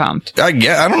super pumped. I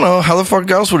don't know. How the fuck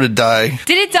else would it die?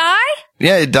 Did it die?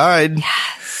 Yeah, it died.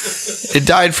 It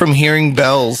died from hearing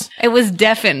bells. It was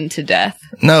deafened to death.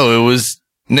 No, it was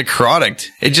necrotic.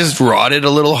 It just rotted a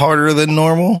little harder than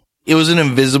normal. It was an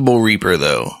invisible reaper,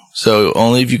 though. So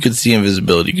only if you could see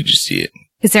invisibility could you see it.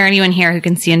 Is there anyone here who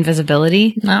can see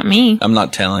invisibility? Not me. I'm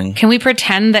not telling. Can we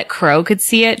pretend that Crow could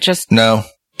see it? Just No.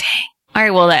 all right.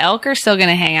 Well, the elk are still going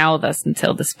to hang out with us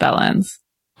until the spell ends.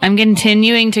 I'm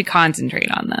continuing to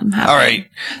concentrate on them. All right.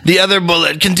 The other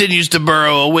bullet continues to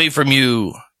burrow away from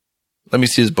you. Let me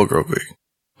see this book real quick.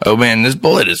 Oh man, this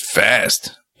bullet is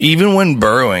fast. Even when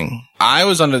burrowing. I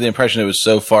was under the impression it was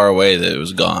so far away that it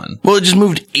was gone. Well, it just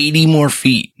moved 80 more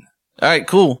feet. All right,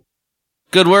 cool.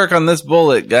 Good work on this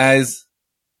bullet, guys.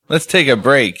 Let's take a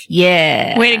break.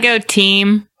 Yeah. Way to go,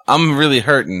 team. I'm really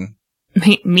hurting.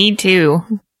 Me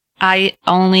too. I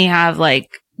only have like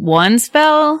one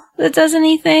spell that does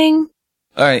anything.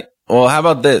 All right. Well, how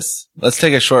about this? Let's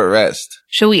take a short rest.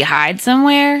 Should we hide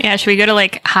somewhere? Yeah, should we go to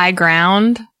like high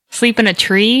ground? Sleep in a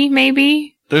tree,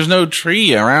 maybe? There's no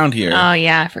tree around here. Oh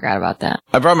yeah, I forgot about that.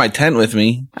 I brought my tent with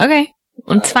me. Okay.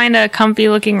 Let's find a comfy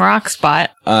looking rock spot.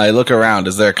 I look around.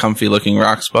 Is there a comfy looking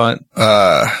rock spot?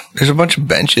 There's a bunch of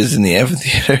benches in the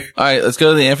amphitheater. All right, let's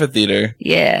go to the amphitheater.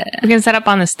 Yeah. We can set up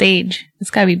on the stage.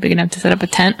 It's gotta be big enough to set up a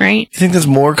tent, right? You think that's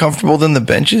more comfortable than the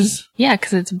benches? Yeah,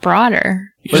 because it's broader.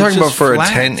 You're But talking it's about just for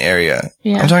flat. a tent area.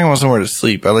 Yeah. I'm talking about somewhere to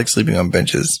sleep. I like sleeping on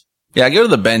benches. Yeah, I go to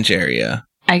the bench area.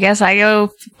 I guess I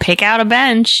go pick out a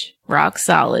bench. Rock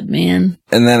solid, man.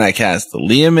 And then I cast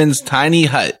Liamon's tiny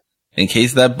hut in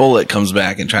case that bullet comes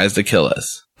back and tries to kill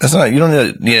us. That's not, you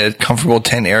don't need a comfortable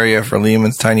tent area for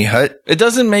Liamon's tiny hut. It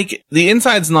doesn't make, the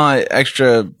inside's not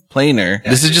extra planar.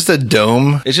 This is just a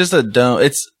dome. It's just a dome.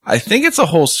 I think it's a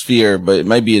whole sphere, but it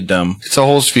might be a dome. It's a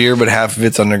whole sphere, but half of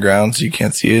it's underground, so you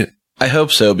can't see it. I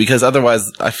hope so, because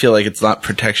otherwise I feel like it's not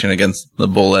protection against the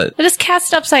bullet. But just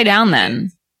cast it upside down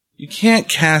then. You can't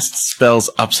cast spells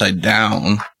upside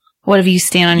down. What if you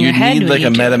stand on You your head? need when like you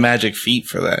a do meta it? magic feat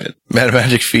for that. Meta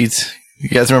Magic Feats. You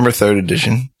guys remember 3rd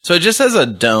edition? So it just says a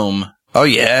dome. Oh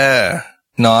yeah.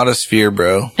 Not a sphere,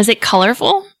 bro. Is it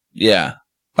colorful? Yeah.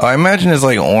 Oh, I imagine it's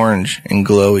like orange and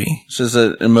glowy. This is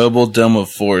an immobile dome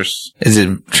of force. Is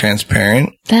it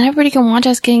transparent? Then everybody can watch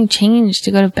us getting changed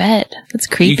to go to bed. That's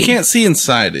creepy. You can't see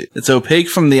inside it. It's opaque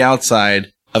from the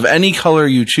outside of any color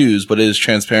you choose, but it is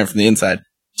transparent from the inside.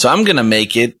 So I'm gonna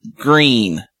make it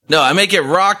green. No, I make it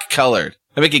rock colored.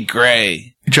 I make it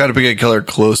gray. You try to pick a color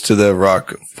close to the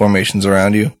rock formations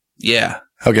around you. Yeah.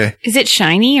 Okay. Is it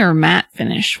shiny or matte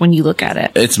finish when you look at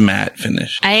it? It's matte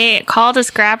finish. I call to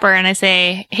Scrapper and I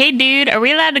say, hey dude, are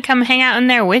we allowed to come hang out in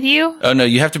there with you? Oh no,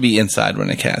 you have to be inside when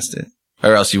I cast it,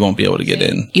 or else you won't be able to get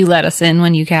in. You let us in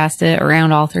when you cast it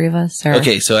around all three of us? Or?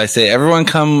 Okay, so I say everyone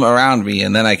come around me,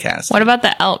 and then I cast What it. about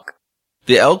the elk?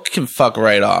 The elk can fuck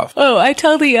right off. Oh, I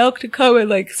tell the elk to come and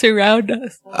like surround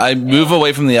us. I move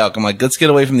away from the elk. I'm like, let's get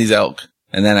away from these elk.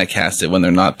 And then I cast it when they're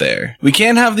not there. We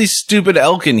can't have these stupid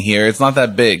elk in here. It's not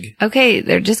that big. Okay,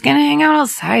 they're just gonna hang out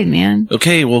outside, man.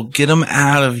 Okay, well, get them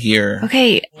out of here.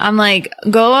 Okay, I'm like,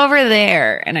 go over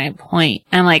there, and I point.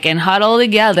 I'm like, and huddle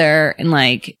together, and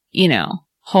like, you know,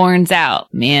 horns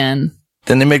out, man.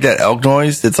 Then they make that elk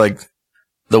noise that's like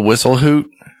the whistle hoot.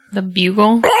 The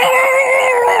bugle?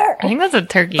 I think that's a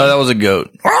turkey. Oh, that was a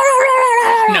goat.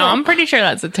 No, I'm pretty sure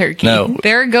that's a turkey. No.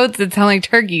 There are goats that sound like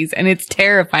turkeys, and it's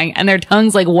terrifying, and their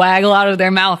tongues like waggle out of their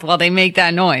mouth while they make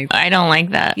that noise. I don't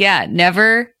like that. Yeah,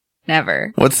 never.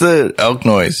 What's the elk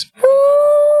noise?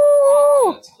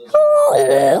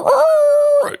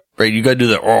 Right, you gotta do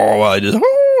the while I do the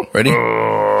ready? 1,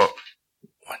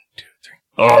 2,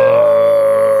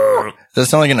 3. Does that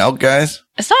sound like an elk, guys?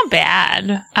 It's not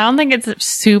bad. I don't think it's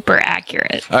super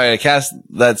accurate. All right, I cast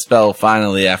that spell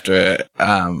finally after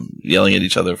yelling at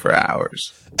each other for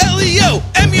hours.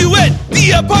 Leomun,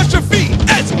 the apostrophe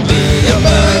S.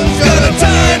 Leomun's got a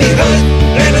tiny hut,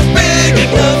 and it's big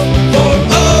enough for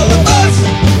all of us.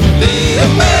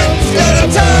 Leomun's got a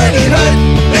tiny hut,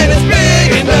 and it's big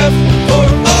enough for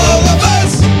all of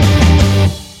us.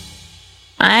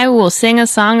 I will sing a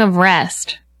song of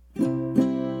rest.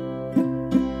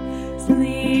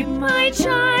 Sleep, my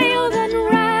child, and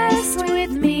rest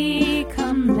with me.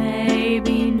 Come lay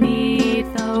beneath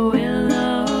a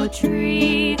willow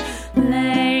tree.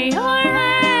 Lay your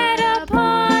head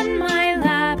upon my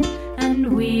lap,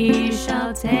 and we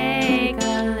shall take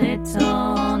a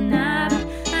little nap.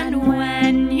 And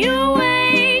when you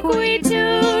wake, we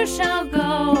two shall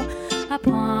go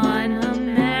upon a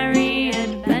merry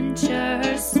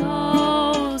adventure.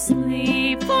 So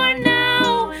sleep for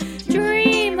now,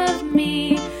 dream of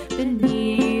me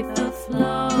beneath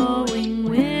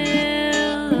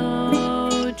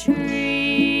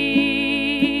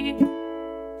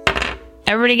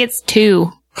Everybody gets 2.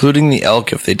 Including the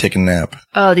elk if they take a nap.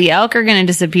 Oh, the elk are going to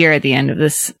disappear at the end of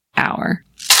this hour.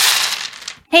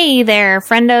 Hey there,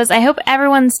 friendos. I hope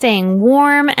everyone's staying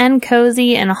warm and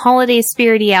cozy and holiday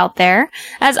spirity out there.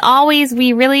 As always,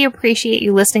 we really appreciate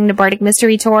you listening to Bardic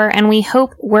Mystery Tour, and we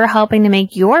hope we're helping to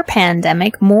make your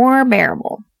pandemic more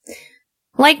bearable.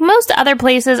 Like most other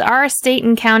places, our state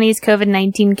and county's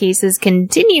COVID-19 cases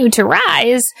continue to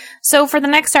rise. So for the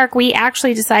next arc, we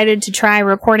actually decided to try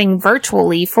recording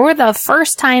virtually for the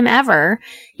first time ever,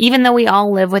 even though we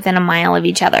all live within a mile of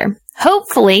each other.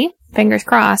 Hopefully, fingers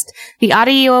crossed, the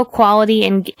audio quality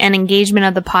and engagement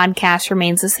of the podcast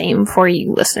remains the same for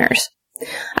you listeners.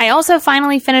 I also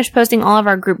finally finished posting all of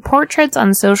our group portraits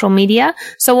on social media,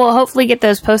 so we'll hopefully get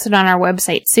those posted on our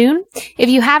website soon. If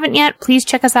you haven't yet, please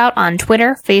check us out on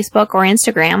Twitter, Facebook, or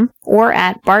Instagram, or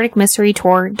at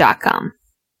bardicmysterytour.com.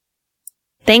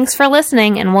 Thanks for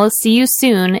listening, and we'll see you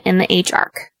soon in the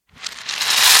H-Arc.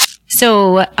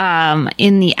 So,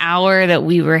 in the hour that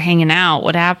we were hanging out,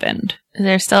 what happened? Is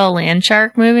there still a land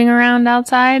shark moving around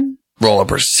outside? Roll a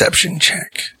perception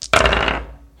check.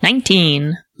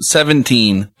 19.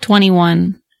 17.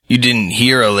 21. You didn't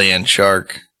hear a land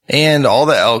shark. And all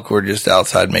the elk were just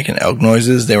outside making elk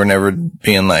noises. They were never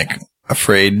being, like,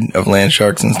 afraid of land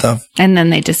sharks and stuff. And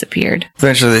then they disappeared.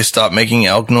 Eventually they stopped making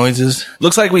elk noises.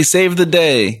 Looks like we saved the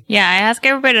day. Yeah, I ask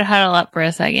everybody to huddle up for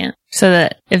a second, so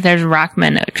that if there's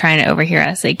rockmen trying to overhear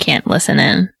us, they can't listen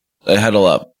in. I huddle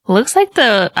up. Looks like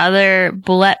the other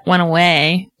bullet went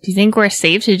away. Do you think we're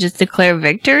safe to just declare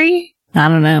victory? I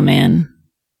don't know, man.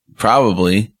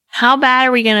 Probably. How bad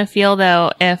are we going to feel,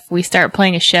 though, if we start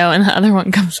playing a show and the other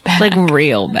one comes back? Like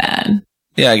real bad.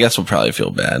 Yeah, I guess we'll probably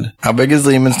feel bad. How big is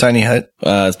Lehman's tiny hut?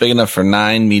 It's big enough for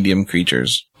 9 medium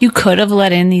creatures. You could have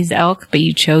let in these elk, but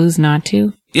you chose not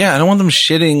to. Yeah, I don't want them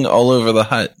shitting all over the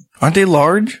hut. Aren't they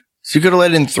large? So you could have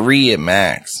let in 3 at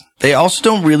max. They also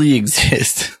don't really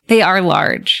exist. They are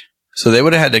large. So they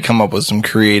would have had to come up with some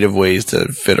creative ways to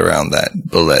fit around that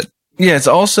bullet. Yeah, it's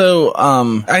also,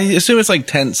 I assume it's like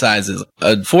tent sizes.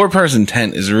 A 4-person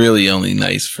tent is really only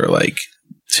nice for like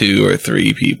 2 or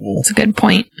 3 people. That's a good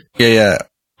point. Yeah.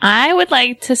 I would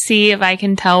like to see if I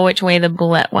can tell which way the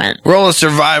bullet went. Roll a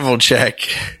survival check.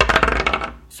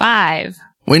 5.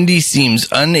 Wendy seems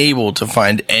unable to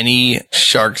find any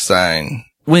shark sign.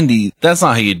 Wendy, that's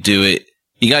not how you do it.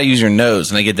 You gotta use your nose,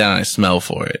 and I get down and I smell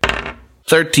for it.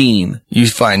 13. You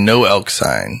find no elk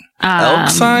sign. Elk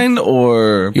sign,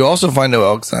 or... You also find no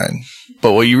elk sign.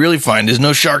 But what you really find is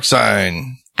no shark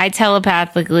sign. I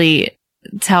telepathically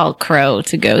tell Crow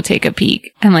to go take a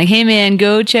peek. I'm like, hey man,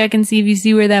 go check and see if you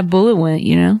see where that bullet went,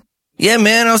 you know? Yeah,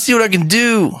 man, I'll see what I can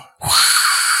do.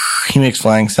 He makes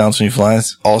flying sounds when he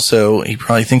flies. Also, he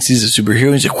probably thinks he's a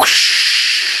superhero. He's like,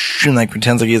 whoosh, and like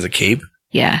pretends like he has a cape.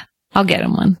 Yeah, I'll get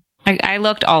him one. I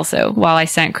looked also while I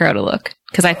sent Crow to look,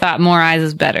 because I thought more eyes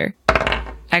is better.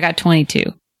 I got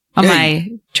 22 on my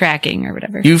tracking or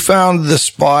whatever. You found the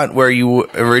spot where you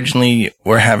originally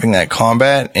were having that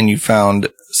combat, and you found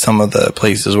some of the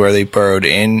places where they burrowed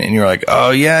in, and you're like,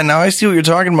 oh yeah, now I see what you're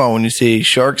talking about when you say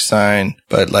shark sign.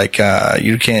 But like,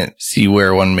 you can't see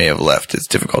where one may have left. It's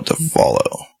difficult to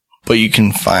follow, but you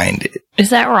can find it. Is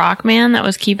that Rockman that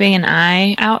was keeping an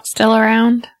eye out still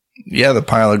around? Yeah, the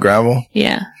pile of gravel.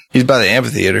 Yeah. He's by the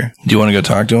amphitheater. Do you want to go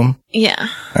talk to him? Yeah.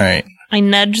 All right. I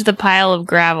nudged the pile of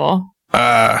gravel.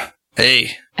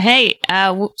 Hey. Hey,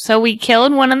 so we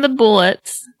killed one of the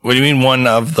bullets. What do you mean one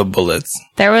of the bullets?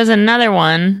 There was another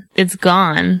one. It's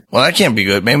gone. Well, that can't be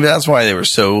good. Maybe that's why they were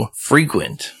so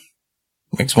frequent.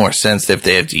 Makes more sense if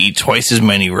they have to eat twice as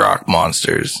many rock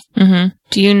monsters. Mm-hmm.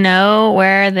 Do you know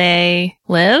where they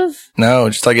live? No,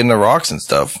 just like in the rocks and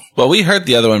stuff. Well, we hurt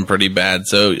the other one pretty bad,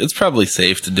 so it's probably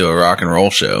safe to do a rock and roll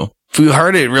show. If we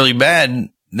hurt it really bad,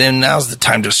 then now's the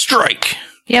time to strike.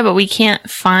 Yeah, but we can't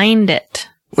find it.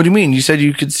 What do you mean? You said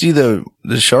you could see the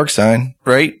shark sign,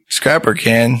 right? Scrapper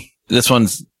can. This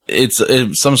one's, it's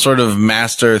some sort of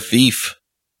master thief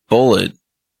bullet,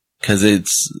 because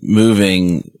it's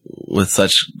moving with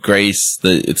such grace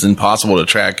that it's impossible to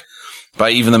track by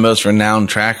even the most renowned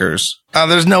trackers. Oh,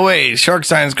 there's no way. Shark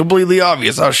sign is completely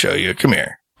obvious. I'll show you. Come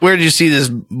here. Where did you see this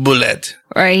bullet?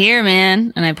 Right here,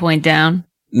 man. And I point down.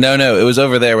 No, it was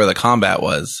over there where the combat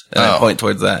was. And I point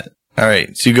towards that. All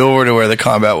right. So you go over to where the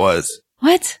combat was.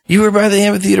 What? You were by the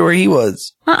amphitheater where he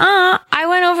was. I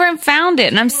went over and found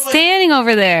it, and I'm standing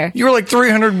over there. You were like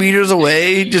 300 meters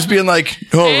away, just being like,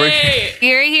 oh, right.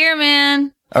 You're here,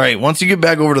 man. All right. Once you get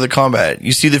back over to the combat,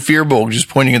 you see the fear bulk just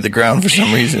pointing at the ground for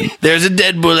some reason. There's a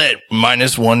dead bullet,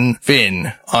 -1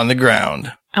 fin on the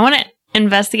ground. I want to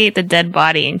investigate the dead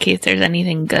body in case there's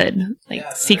anything good,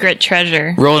 like secret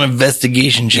treasure. Roll an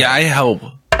investigation check. Yeah, I help.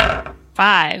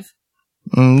 5.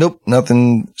 Nope,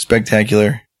 nothing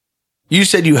spectacular. You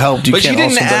said you helped. You But she can't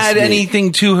didn't also add investigate.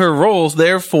 anything to her rolls,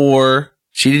 therefore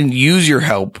She didn't use your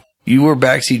help. You were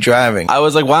backseat driving. I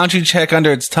was like, why don't you check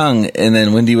under its tongue? And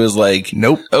then Wendy was like,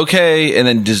 Nope. okay, and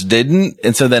then just didn't.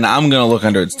 And so then I'm going to look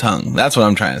under its tongue. That's what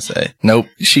I'm trying to say. Nope.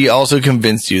 She also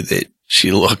convinced you that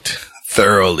she looked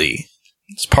thoroughly.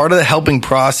 It's part of the helping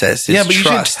process. Yeah, but you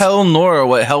should tell Nora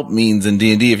what help means in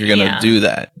D&D if you're going to do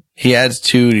that. He adds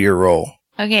 2 to your roll.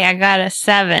 Okay, I got a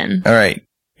 7. All right.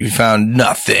 You found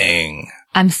nothing.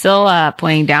 I'm still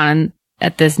pointing down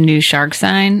at this new shark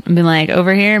sign and being like,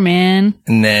 over here, man.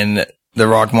 And then the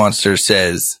rock monster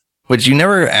says, which you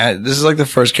never asked. This is like the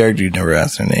first character you never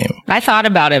asked their name. I thought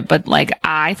about it, but like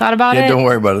I thought about Yeah, it. don't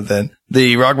worry about it then.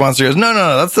 The rock monster goes, no,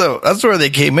 that's where they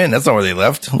came in. That's not where they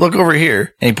left. Look over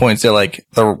here. And he points at like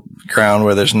the ground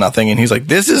where there's nothing. And he's like,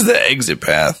 this is the exit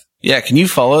path. Yeah, can you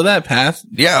follow that path?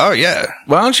 Yeah. Oh, yeah.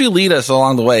 Why don't you lead us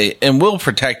along the way and we'll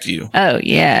protect you? Oh,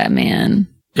 yeah, man.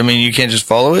 I mean, you can't just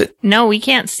follow it. No, we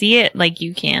can't see it like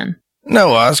you can.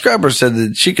 No, Scrapper said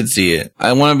that she could see it.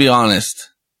 I want to be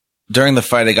honest. During the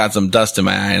fight, I got some dust in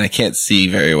my eye and I can't see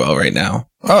very well right now.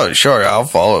 Oh, sure. I'll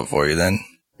follow it for you then.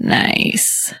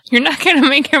 Nice. You're not going to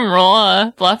make him roll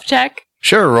a bluff check?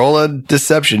 Sure. Roll a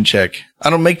deception check. I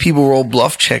don't make people roll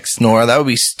bluff checks, Nora. That would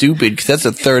be stupid because that's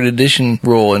a 3rd edition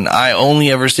rule. And I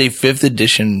only ever say 5th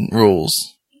edition rules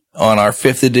on our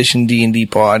 5th edition D&D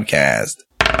podcast.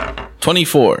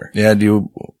 24. Yeah. Do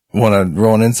you want to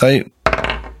roll an insight?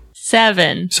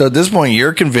 7. So at this point,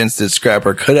 you're convinced that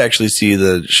Scrapper could actually see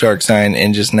the shark sign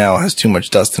and just now has too much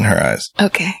dust in her eyes.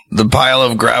 Okay. The pile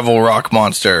of gravel rock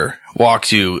monster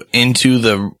walks you into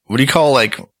the, what do you call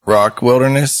like rock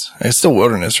wilderness? It's still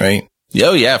wilderness, right?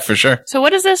 Oh, yeah, for sure. So what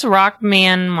does this rock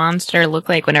man monster look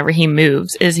like whenever he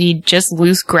moves? Is he just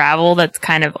loose gravel that's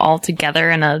kind of all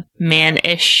together in a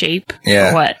man-ish shape?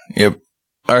 Yeah. Or what? Yep.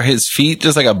 Are his feet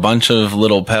just like a bunch of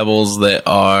little pebbles that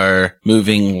are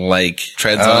moving like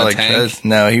treads on a tank?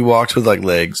 No, he walks with like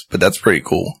legs, but that's pretty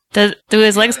cool. Do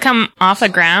his legs come off the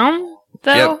ground,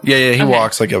 though? Yep. Yeah. He Okay.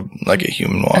 walks like a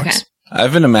human walks. Okay.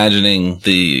 I've been imagining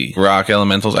the rock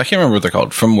elementals. I can't remember what they're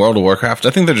called from World of Warcraft. I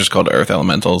think they're just called earth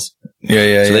elementals.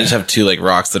 Yeah. So they just have 2 like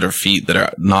rocks that are feet that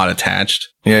are not attached.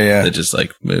 Yeah. That just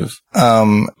like move.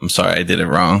 I'm sorry, I did it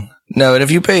wrong. No, and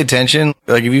if you pay attention,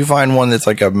 like if you find one that's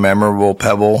like a memorable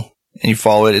pebble and you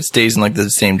follow it, it stays in like the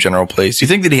same general place. You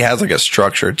think that he has like a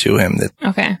structure to him that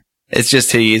Okay. it's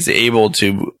just he is able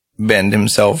to bend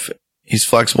himself. He's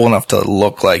flexible enough to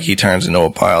look like he turns into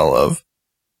a pile of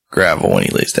gravel when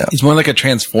he lays down. He's more like a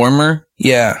transformer.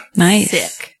 Yeah. Nice.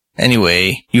 Sick.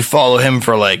 Anyway, you follow him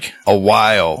for like a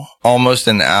while, almost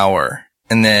an hour.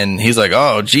 And then he's like,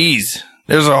 oh, geez,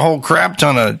 there's a whole crap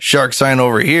ton of shark sign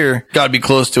over here. Got to be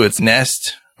close to its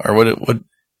nest. Or what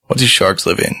do sharks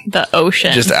live in? The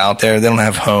ocean. Just out there. They don't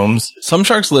have homes. Some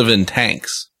sharks live in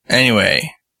tanks.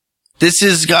 Anyway, this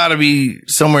has got to be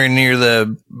somewhere near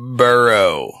the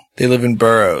burrow. They live in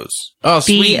burrows. Oh,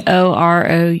 sweet.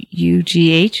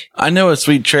 BOROUGH. I know a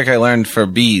sweet trick I learned for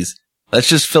bees. Let's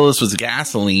just fill this with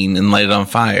gasoline and light it on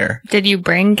fire. Did you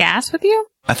bring gas with you?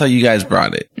 I thought you guys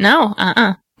brought it. No.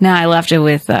 No, I left it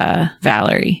with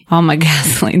Valerie. All my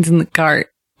gasoline's in the cart.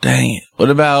 Dang it. What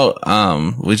about,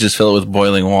 we just fill it with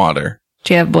boiling water?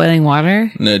 Do you have boiling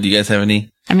water? No, do you guys have any?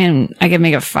 I mean, I could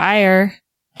make a fire.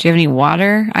 Do you have any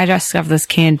water? I just have this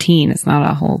canteen. It's not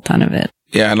a whole ton of it.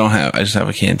 Yeah, I just have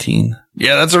a canteen.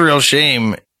 Yeah, that's a real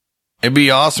shame. It'd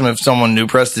be awesome if someone knew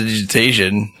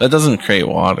prestidigitation. That doesn't create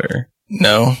water.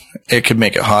 No, it could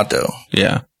make it hot though.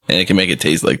 Yeah. And it can make it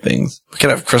taste like things. We could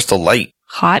have crystal light.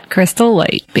 Hot crystal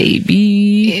light, baby.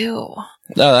 Ew.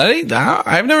 No,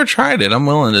 I've never tried it. I'm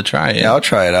willing to try it. Yeah, I'll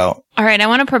try it out. All right, I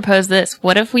want to propose this.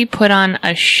 What if we put on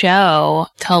a show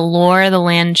to lure the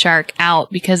land shark out?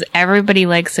 Because everybody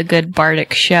likes a good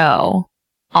bardic show.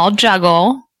 I'll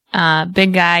juggle.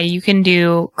 Big guy, you can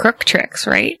do crook tricks,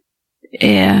 right?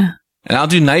 Yeah. And I'll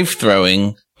do knife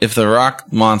throwing if the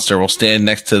rock monster will stand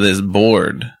next to this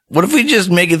board. What if we just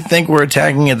make it think we're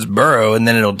attacking its burrow and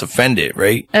then it'll defend it,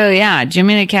 right? Oh, yeah. Do you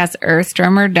mean to cast Earth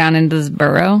Drummer down into this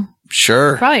burrow?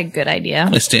 Sure. Probably a good idea.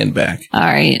 I stand back. All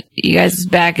right. You guys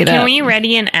back it Can up. we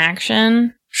ready an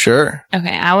action? Sure.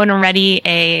 Okay, I would ready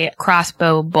a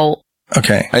crossbow bolt.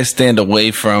 Okay. I stand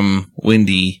away from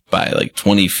Wendy by like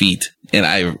 20 feet and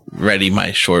I ready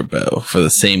my short bow for the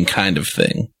same kind of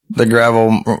thing. The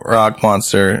gravel rock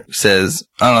monster says,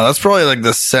 I don't know, that's probably like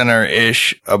the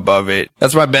center-ish above it.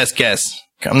 That's my best guess.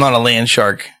 I'm not a land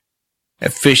shark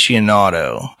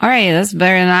aficionado. All right, that's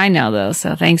better than I know, though,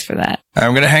 so thanks for that.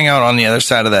 I'm going to hang out on the other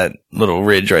side of that little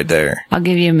ridge right there. I'll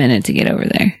give you a minute to get over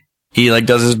there. He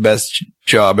does his best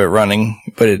job at running,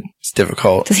 but it's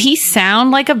difficult. Does he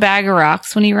sound like a bag of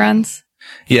rocks when he runs?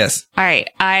 Yes. All right,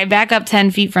 I back up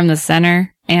 10 feet from the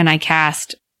center, and I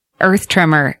cast Earth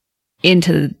Tremor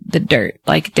into the dirt,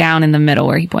 down in the middle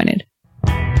where he pointed.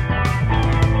 You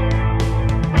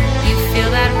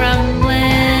feel that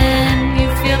rumbling, you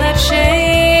feel that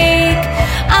shake.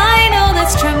 I know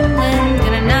that's trembling,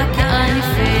 gonna knock you on your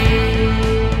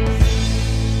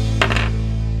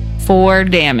face. 4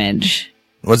 damage.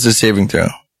 What's the saving throw?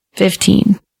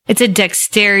 15. It's a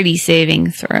dexterity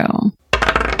saving throw.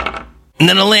 And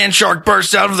then a land shark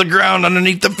bursts out of the ground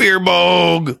underneath the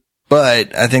Fearbog.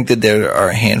 But I think that there are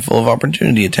a handful of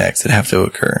opportunity attacks that have to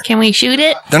occur. Can we shoot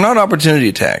it? They're not opportunity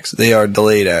attacks. They are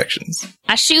delayed actions.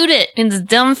 I shoot it in the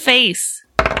dumb face.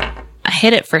 I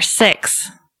hit it for 6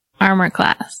 armor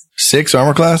class. 6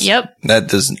 armor class? Yep. That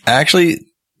does actually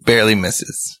barely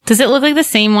misses. Does it look like the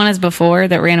same one as before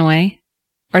that ran away?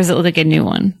 Or does it look like a new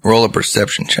one? Roll a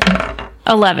perception check.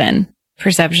 11.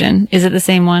 Perception. Is it the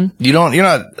same one? You're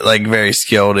not very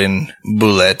skilled in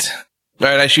boulette. All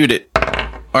right, I shoot it.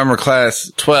 Armor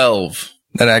class 12.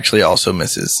 That actually also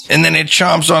misses. And then it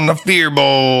chomps on the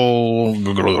Fearbog.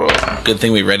 Good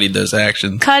thing we readied those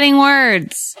actions. Cutting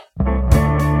words.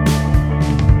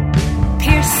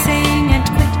 Piercing and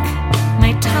quick,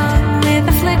 my tongue with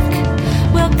a flick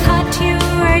will cut you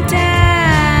right down.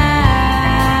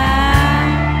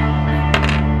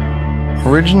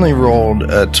 Originally rolled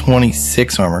a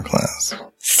 26 armor class.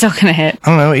 Still gonna hit. I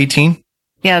don't know, 18?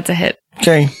 Yeah, that's a hit.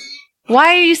 Okay.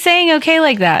 Why are you saying okay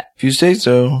like that? If you say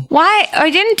so. Why? I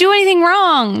didn't do anything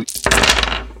wrong.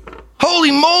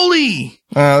 Holy moly!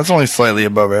 That's only slightly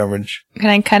above average. Can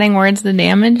I cutting words the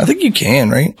damage? I think you can,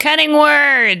 right? Cutting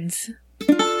words.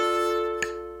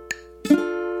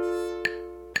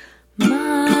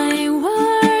 My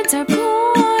words are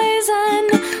poison,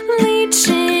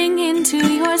 leaching into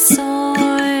your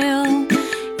soil.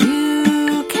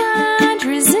 You can't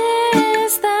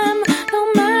resist them,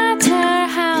 no matter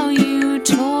how you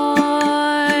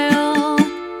toil.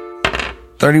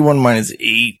 31 minus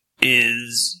 8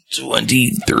 is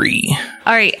 23.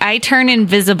 All right, I turn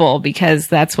invisible because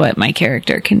that's what my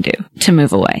character can do to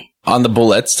move away. On the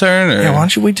bullet's turn? Or? Yeah, why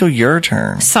don't you wait till your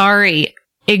turn? Sorry,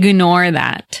 ignore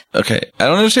that. Okay. I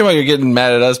don't understand why you're getting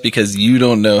mad at us because you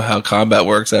don't know how combat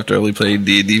works after we played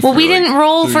D&D. Well, we didn't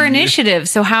roll for initiative,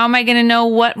 so how am I going to know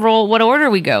what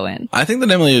order we go in? I think that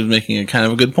Emily was making a kind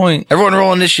of a good point. Everyone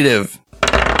roll initiative.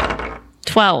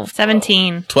 12.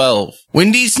 17. 12.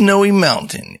 Windy Snowy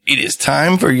Mountain. It is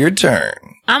time for your turn.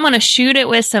 I'm gonna shoot it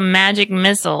with some magic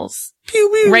missiles. Pew,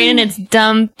 pew. Right in its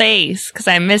dumb face, because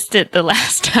I missed it the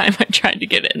last time I tried to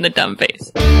get it in the dumb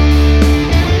face.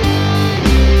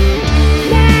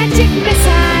 Magic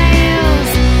missiles,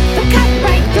 they'll cut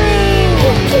right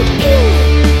through. Pew, pew, pew.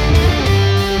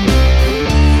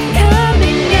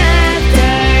 Coming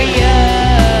after you.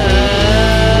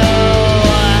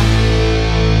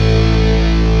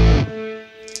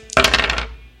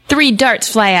 3 darts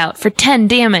fly out for 10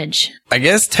 damage. I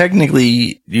guess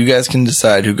technically you guys can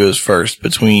decide who goes first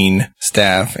between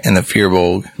Staff and the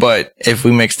Fearbog. But if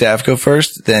we make Staff go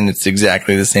first, then it's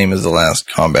exactly the same as the last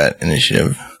combat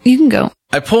initiative. You can go.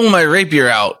 I pull my rapier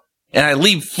out and I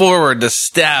leap forward to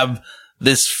stab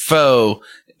this foe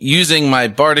using my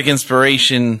bardic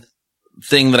inspiration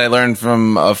thing that I learned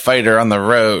from a fighter on the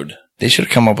road. They should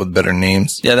have come up with better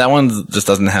names. Yeah, that one just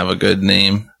doesn't have a good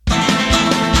name.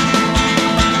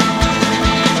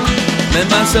 Met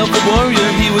myself a warrior,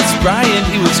 he was spry and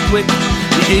he was quick.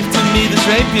 He gave to me this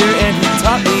rapier and he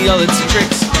taught me all its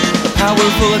tricks. A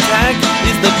powerful attack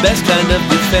is the best kind of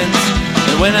defense.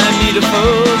 And when I meet a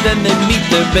foe, then they meet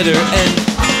their bitter end.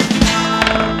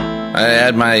 I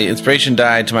add my inspiration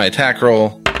die to my attack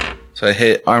roll. So I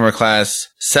hit armor class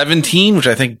 17, which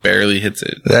I think barely hits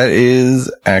it. That is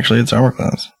actually its armor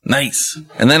class. Nice.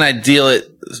 And then I deal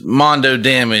it Mondo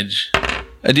damage.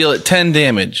 I deal it 10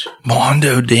 damage.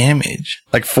 Mondo damage.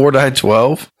 Like 4 die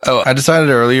 12? Oh, I decided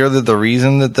earlier that the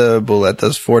reason that the bullet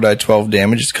does 4 die 12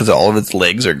 damage is because all of its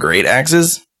legs are great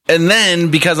axes. And then,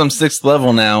 because I'm 6th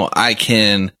level now, I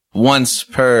can, once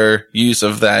per use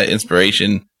of that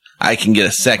inspiration, I can get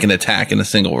a second attack in a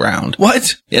single round.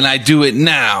 What? And I do it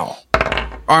now.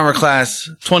 Armor class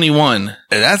 21.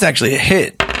 That's actually a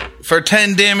hit. For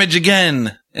 10 damage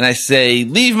again. And I say,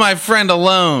 leave my friend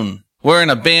alone. We're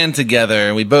in a band together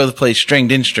and we both play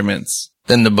stringed instruments.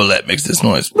 Then the bullet makes this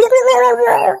noise.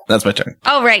 That's my turn.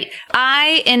 Oh, right.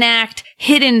 I enact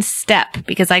Hidden Step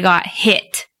because I got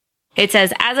hit. It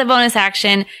says, as a bonus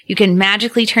action, you can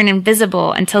magically turn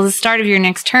invisible until the start of your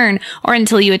next turn, or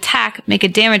until you attack, make a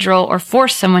damage roll, or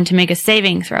force someone to make a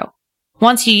saving throw.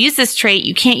 Once you use this trait,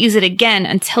 you can't use it again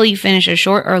until you finish a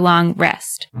short or long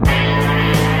rest. On your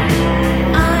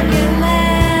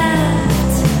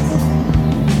left,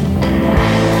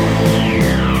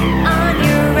 on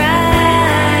your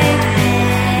right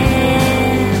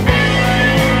hand,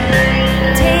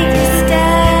 take a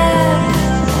step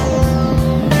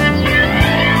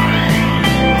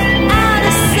out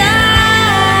of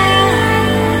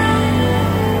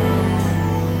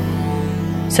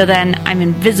sight. So then I'm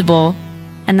invisible,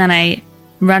 and then I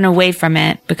run away from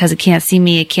it because it can't see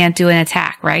me. It can't do an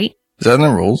attack, right? Is that in the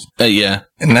rules? Yeah.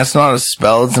 And that's not a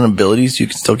spell, it's an ability, so you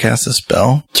can still cast a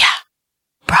spell? Yeah.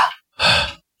 Bruh.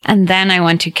 And then I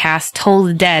went to cast Toll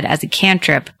the Dead as a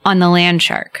cantrip on the land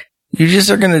shark. You just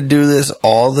are going to do this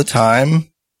all the time?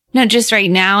 No, just right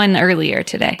now and earlier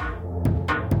today. Cover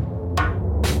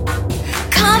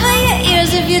your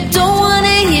ears if you don't want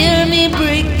to hear me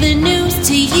break the news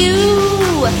to you.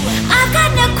 I've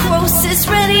got necrosis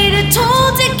ready to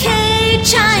toll decay,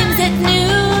 chimes at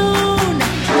noon.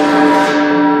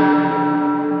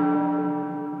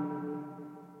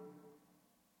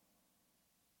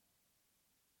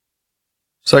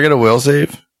 So I get a will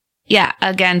save? Yeah,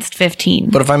 against 15.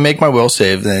 But if I make my will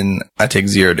save, then I take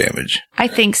 0 damage. I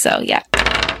think so, yeah.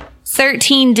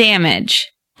 13 damage.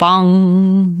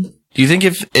 Bong. Do you think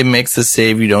if it makes the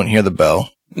save, you don't hear the bell?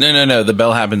 No. The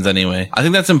bell happens anyway. I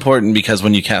think that's important because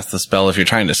when you cast the spell, if you're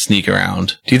trying to sneak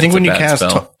around. Do you think it's when a you bad cast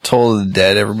spell. Toll of the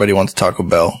Dead, everybody wants Taco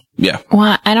Bell? Yeah.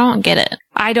 What? I don't get it.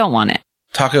 I don't want it.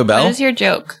 Taco Bell? What is your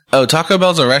joke? Oh, Taco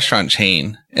Bell's a restaurant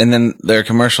chain. And then their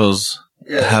commercials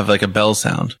have like a bell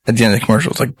sound. At the end of the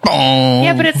commercial, it's like, boom.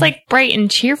 Yeah, but it's like bright and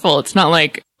cheerful. It's not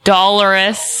like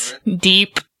dolorous,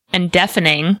 deep, and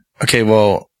deafening. Okay,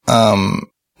 well,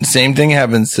 same thing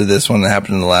happens to this one that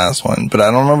happened in the last one, but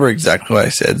I don't remember exactly what I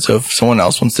said. So if someone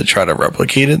else wants to try to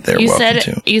replicate it, they're welcome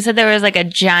to. You said there was like a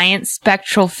giant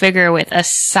spectral figure with a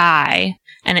sigh,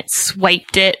 and it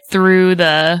swiped it through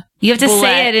the. You have to bullet.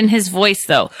 say it in his voice,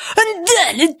 though.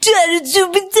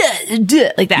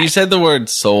 Like that. You said the word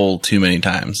soul too many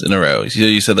times in a row.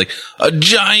 You said like a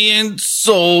giant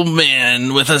soul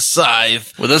man with a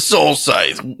scythe. With a soul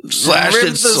scythe. Slashed Ripped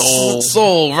its the soul.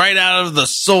 soul right out of the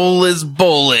soulless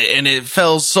bullet, and it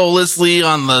fell soullessly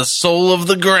on the soul of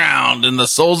the ground, and the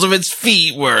soles of its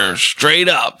feet were straight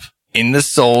up. In the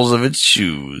soles of its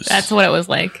shoes. That's what it was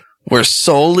like. Were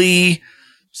solely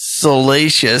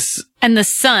solacious And the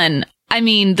sun, I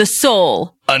mean the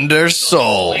soul. under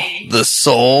soul. The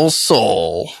soul.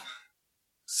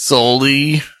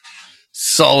 Solely,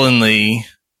 sullenly,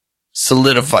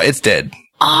 solidify. It's dead.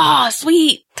 Oh,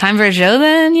 sweet. Time for a show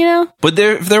then, you know? But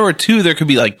if there were 2, there could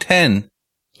be like 10.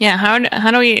 Yeah, how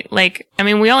do we, like, I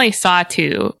mean, we only saw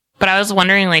 2, but I was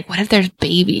wondering, like, what if there's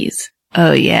babies?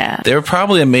 Oh, yeah. They were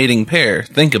probably a mating pair.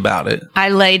 Think about it. I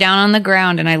lay down on the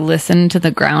ground and I listen to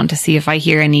the ground to see if I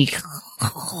hear any.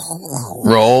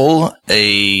 Roll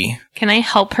a Can I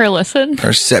help her listen?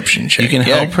 perception check. You can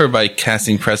Yeah. help her by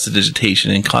casting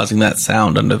prestidigitation and causing that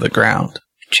sound under the ground.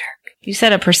 You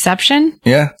said a perception?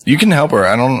 Yeah, you can help her.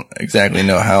 I don't exactly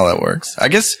know how that works. I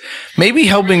guess maybe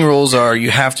helping rules are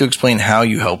you have to explain how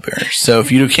you help her. So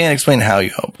if you can't explain how you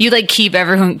help, You like keep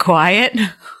everyone quiet?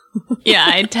 Yeah,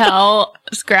 I tell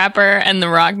Scrapper and the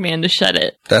Rockman to shut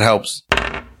it. that helps.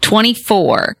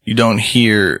 24. You don't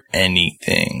hear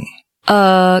anything.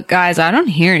 Guys, I don't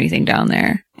hear anything down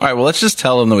there. All right, well, let's just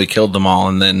tell them that we killed them all,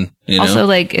 and then, you know. Also,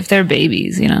 like, if they're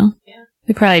babies, you know? Yeah.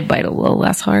 They probably bite a little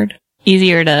less hard.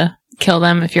 Easier to kill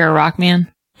them if you're a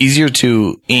Rockman. Easier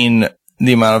to, in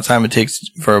the amount of time it takes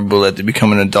for a bullet to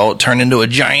become an adult, turn into a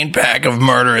giant pack of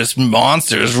murderous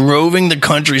monsters roving the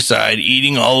countryside,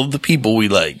 eating all of the people we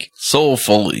like.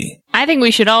 soulfully. I think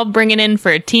we should all bring it in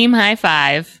for a team high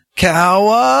five.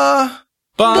 Cowabunga!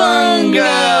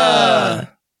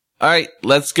 All right,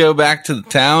 let's go back to the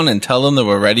town and tell them that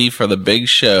we're ready for the big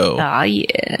show. Oh,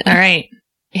 yeah. All right.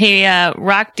 Hey,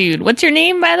 Rock Dude, what's your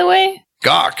name, by the way?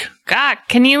 Gawk. Gawk,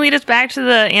 can you lead us back to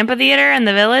the amphitheater and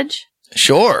the village?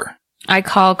 Sure. I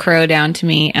call Crow down to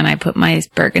me and I put my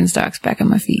Birkenstocks back on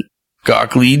my feet.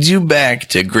 Gawk leads you back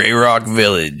to Grey Rock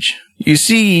Village. You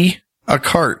see a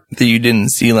cart that you didn't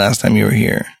see last time you were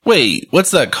here. Wait, what's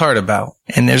that cart about?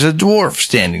 And there's a dwarf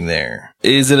standing there.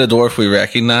 Is it a dwarf we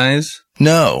recognize?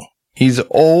 No. He's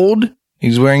old.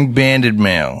 He's wearing banded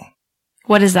mail.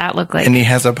 What does that look like? And he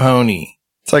has a pony.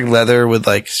 It's like leather with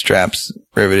like straps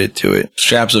riveted to it.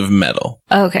 Straps of metal.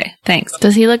 Okay, thanks.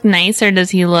 Does he look nice or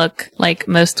does he look like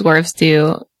most dwarves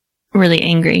do, really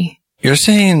angry? You're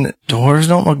saying dwarves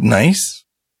don't look nice?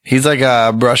 He's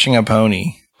like brushing a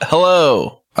pony.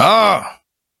 Hello. Oh,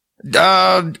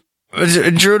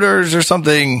 intruders or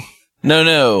something.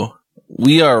 No.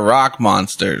 We are rock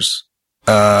monsters.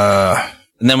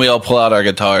 And then we all pull out our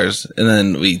guitars, and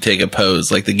then we take a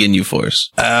pose like the Ginyu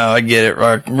Force. Oh, I get it.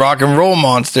 Rock and roll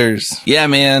monsters. Yeah,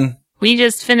 man. We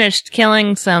just finished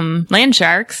killing some land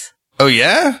sharks. Oh,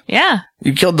 yeah? Yeah.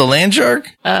 You killed the land shark?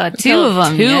 Two of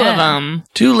them. Two of them.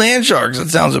 2 land sharks? That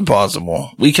sounds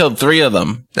impossible. We killed 3 of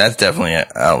them. That's definitely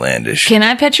outlandish. Can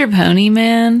I pet your pony,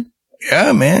 man?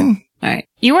 Yeah, man. All right.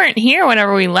 You weren't here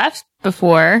whenever we left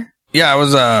before. Yeah, I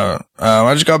was,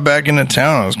 I just got back into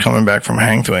town. I was coming back from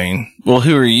Hangthwain. Well,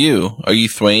 who are you? Are you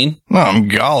Thwain? No, I'm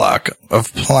Galak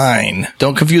of Pline.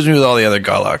 Don't confuse me with all the other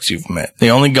Galaks you've met. The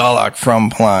only Galak from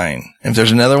Pline. If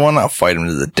there's another one, I'll fight him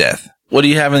to the death. What do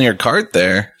you have in your cart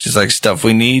there? Just like stuff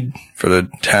we need for the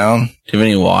town. Do you have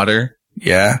any water?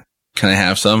 Yeah. Can I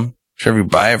have some? Sure, if you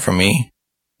buy it from me.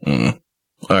 All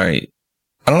right.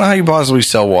 I don't know how you possibly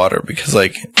sell water because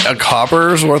like a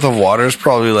copper's worth of water is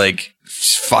probably like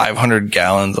 500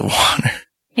 gallons of water.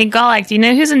 Hey, Galak, do you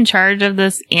know who's in charge of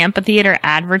this amphitheater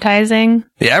advertising?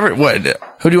 What?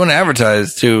 Who do you want to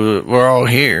advertise to? We're all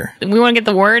here. We want to get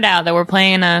the word out that we're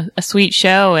playing a sweet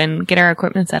show and get our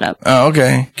equipment set up. Oh,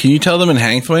 okay. Can you tell them in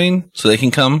Hangthwain so they can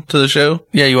come to the show?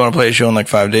 Yeah, you want to play a show in like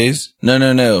 5 days?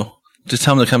 No. Just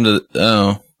tell them to come to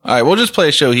all right, we'll just play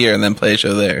a show here and then play a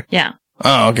show there. Yeah.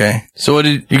 Oh, okay. So what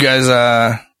did you guys,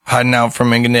 hiding out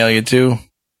from Ingenalia too?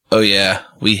 Oh yeah,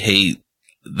 we hate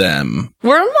them.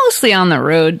 We're mostly on the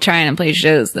road trying to play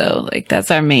shows, though. Like,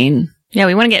 that's our main. Yeah,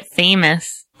 we want to get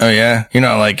famous. Oh, yeah? You're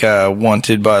not like,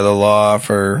 wanted by the law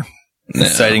for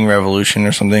inciting revolution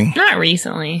or something? Not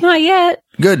recently. Not yet.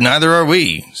 Good, neither are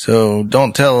we. So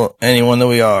don't tell anyone that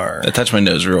we are. I touched my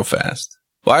nose real fast.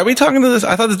 Why are we talking to this?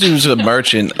 I thought this dude was a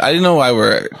merchant. I didn't know why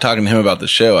we're talking to him about the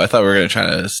show. I thought we were going to try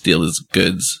to steal his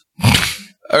goods.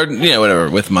 Or,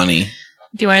 whatever, with money.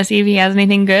 Do you want to see if he has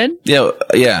anything good?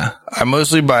 Yeah. I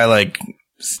mostly buy like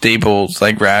staples,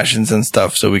 like rations and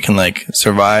stuff, so we can like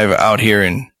survive out here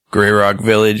in Grey Rock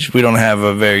Village. We don't have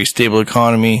a very stable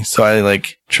economy, so I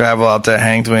like travel out to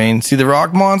Hangthwain. See, the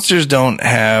rock monsters don't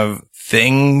have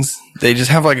things. They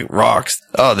just have like rocks.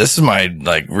 Oh, this is my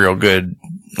like real good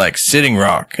like sitting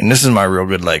rock, and this is my real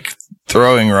good like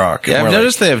throwing rock. Yeah, And I've we're,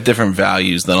 noticed they have different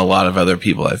values than a lot of other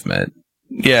people I've met.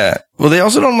 yeah. Well, they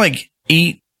also don't like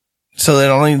eat. So they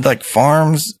don't need like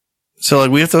farms. So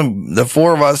like we have to, the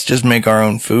 4 of us just make our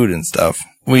own food and stuff.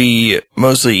 We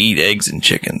mostly eat eggs and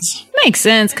chickens Makes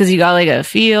sense, because you got like a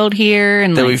field here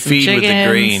and that like we some feed with the chickens.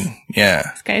 grain. Yeah.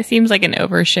 This guy seems like an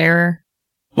oversharer.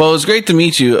 Well, it was great to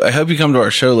meet you. I hope you come to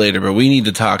our show later, but we need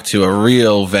to talk to a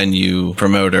real venue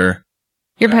promoter.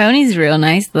 Your pony's real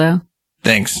nice, though.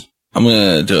 Thanks. I'm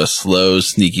going to do a slow,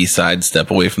 sneaky sidestep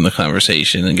away from the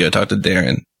conversation and go talk to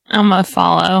Darren. I'm going to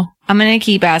follow. I'm going to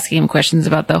keep asking him questions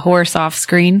about the horse off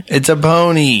screen. It's a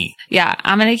pony. Yeah,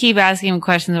 I'm going to keep asking him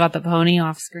questions about the pony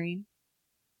off screen.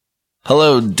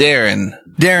 Hello, Darren.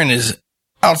 Darren is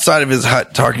outside of his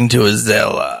hut talking to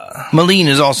Azella. Malene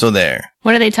is also there.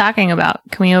 What are they talking about?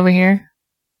 Can we overhear?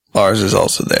 Lars is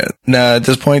also there. Now, at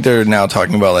this point, they're now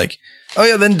talking about like, oh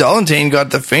yeah, then Dollantane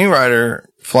got the Fane Rider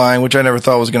flying, which I never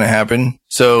thought was going to happen.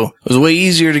 So it was way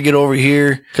easier to get over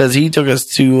here because he took us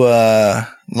to,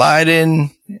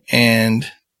 Leiden, and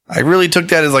I really took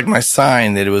that as like my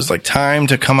sign that it was like time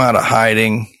to come out of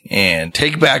hiding and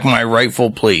take back my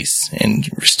rightful place and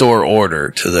restore order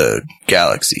to the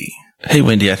galaxy. Hey,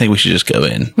 Wendy, I think we should just go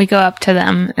in. We go up to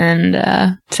them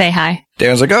and say hi.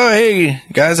 Darren's like, oh, hey,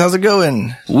 guys, how's it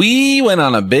going? We went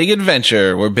on a big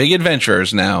adventure. We're big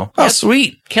adventurers now. Oh,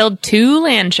 sweet. Killed 2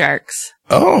 land sharks.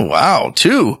 Oh, wow,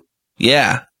 2.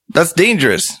 Yeah. That's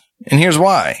dangerous. And here's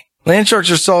why. Land sharks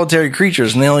are solitary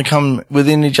creatures, and they only come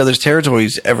within each other's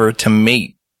territories ever to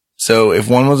mate. So if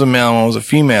one was a male and one was a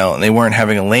female, and they weren't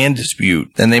having a land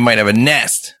dispute, then they might have a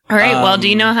nest. All right, well, do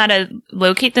you know how to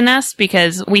locate the nest?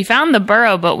 Because we found the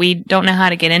burrow, but we don't know how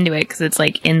to get into it because it's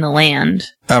like in the land.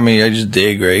 I mean, I just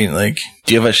dig, right? Like,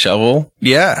 Do you have a shovel?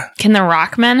 yeah. Can the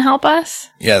rockmen help us?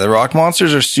 Yeah, the rock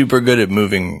monsters are super good at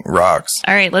moving rocks.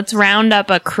 All right, let's round up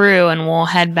a crew and we'll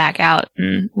head back out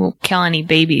and we'll kill any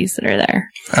babies that are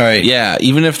there. All right. Yeah,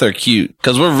 even if they're cute.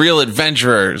 Because we're real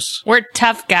adventurers. We're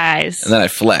tough guys. And then I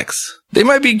flex. They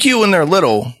might be cute when they're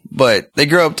little, but they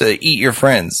grow up to eat your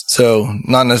friends. So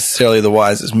not necessarily the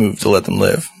wisest move to let them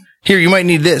live. Here, you might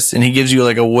need this. And he gives you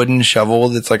like a wooden shovel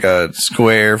that's like a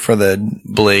square for the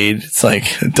blade. It's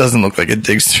like, it doesn't look like it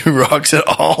digs through rocks at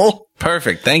all.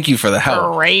 Perfect. Thank you for the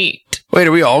help. Great. Wait,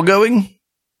 are we all going?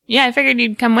 Yeah, I figured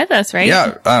you'd come with us, right?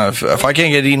 Yeah, if I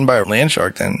can't get eaten by a land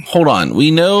shark, then Hold on. We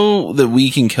know that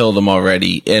we can kill them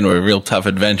already, and we're real tough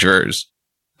adventurers.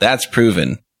 That's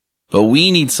proven. But we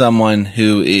need someone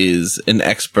who is an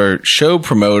expert show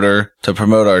promoter to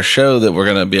promote our show that we're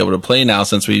going to be able to play now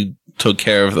since we took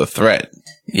care of the threat.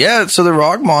 yeah. So the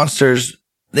rock monsters,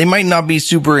 they might not be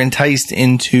super enticed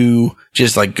into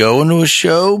just like going to a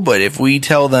show, but if we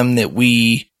tell them that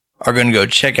we are going to go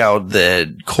check out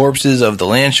the corpses of the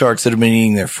land sharks that have been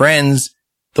eating their friends,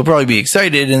 they'll probably be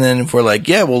excited. And then if we're like,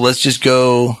 yeah, well, let's just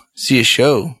go see a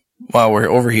show while we're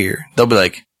over here, they'll be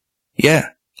like, yeah.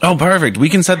 Oh, perfect. We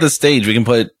can set the stage. We can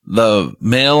put the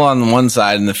male on one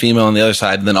side and the female on the other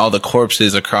side, and then all the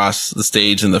corpses across the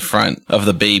stage in the front of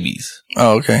the babies.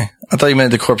 Oh, okay. I thought you meant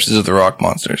the corpses of the rock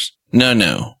monsters.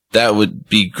 No. That would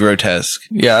be grotesque.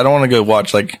 Yeah, I don't want to go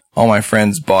watch like all my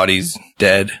friends' bodies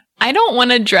dead. I don't want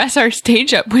to dress our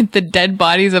stage up with the dead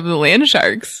bodies of the land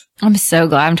sharks. I'm so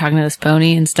glad I'm talking to this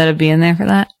pony instead of being there for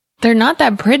that. They're not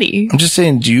that pretty. I'm just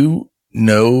saying, do you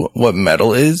know what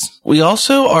metal is? We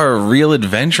also are real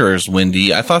adventurers,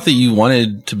 Wendy. I thought that you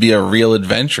wanted to be a real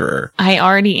adventurer. I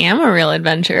already am a real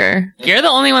adventurer. You're the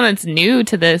only one that's new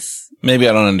to this. Maybe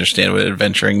I don't understand what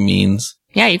adventuring means.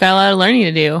 Yeah, you got a lot of learning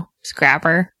to do,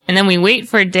 Scrapper. And then we wait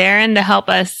for Darren to help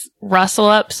us rustle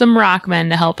up some rockmen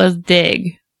to help us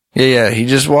dig. Yeah. He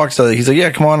just walks out. He's like,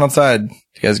 yeah, come on outside.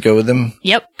 You guys go with him?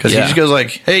 Yep. Because Yeah. he just goes like,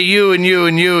 hey, you and you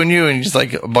and you and you. And just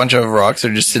like a bunch of rocks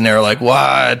are just sitting there like,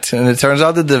 what? And it turns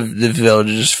out that the village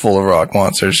is just full of rock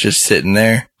monsters just sitting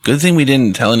there. Good thing we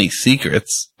didn't tell any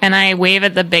secrets. And I wave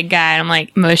at the big guy and I'm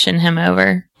like, motion him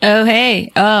over. Oh,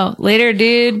 hey. Oh, later,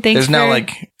 dude. Thanks There's now for-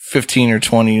 like 15 or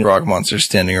 20 rock monsters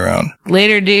standing around.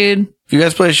 Later, dude. If you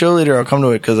guys play a show later, I'll come to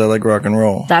it because I like rock and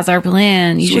roll. That's our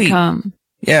plan. You Sweet. should come.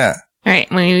 Yeah. All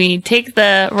right, we take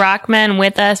the rockmen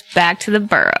with us back to the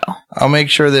burrow. I'll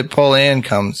make sure that Paul Ann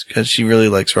comes because she really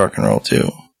likes rock and roll too.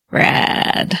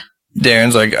 Rad.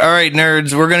 Darren's like, all right,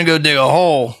 nerds, we're going to go dig a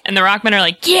hole. And the rockmen are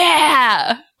like,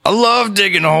 yeah! I love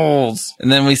digging holes.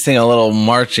 And then we sing a little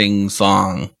marching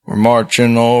song. We're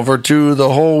marching over to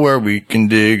the hole where we can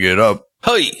dig it up.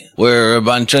 Hey! We're a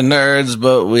bunch of nerds,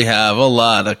 but we have a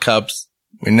lot of cups.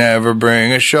 We never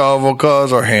bring a shovel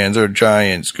cause our hands are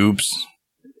giant scoops.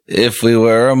 If we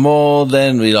were a mole,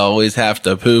 then we'd always have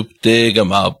to poop. Dig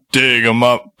 'em up. Dig 'em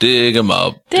up. Dig 'em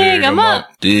up. Dig 'em up.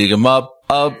 Dig 'em up.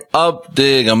 Up.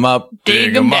 Dig 'em up.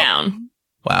 Dig 'em down.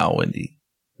 Wow, Wendy.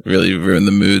 Really ruined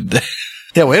the mood there.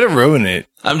 Yeah, way to ruin it.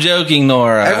 I'm joking,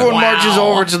 Nora. Everyone marches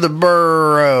over to the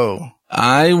burrow.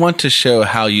 I want to show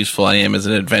how useful I am as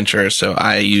an adventurer, so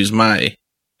I use my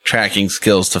tracking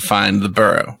skills to find the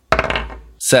burrow.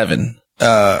 7.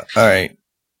 All right.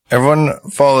 Everyone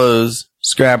follows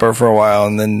Scrapper for a while,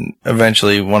 and then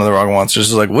eventually one of the rock monsters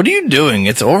is like, what are you doing?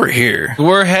 It's over here.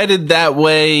 We're headed that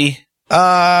way. You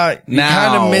Now.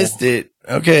 kind of missed it.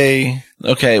 Okay.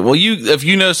 Okay, well, if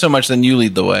you know so much, then you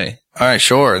lead the way. All right,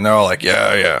 sure. And they're all like,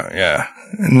 yeah.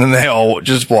 And then they all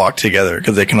just walk together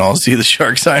because they can all see the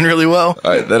shark sign really well.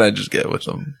 All right, then I just get with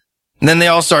them. And then they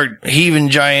all start heaving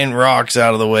giant rocks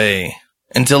out of the way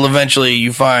until eventually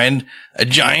you find a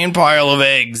giant pile of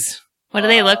eggs. What do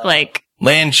they look like?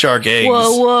 Land shark eggs.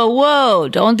 Whoa.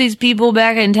 Don't these people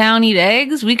back in town eat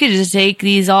eggs? We could just take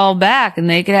these all back and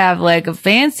they could have like a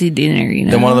fancy dinner, you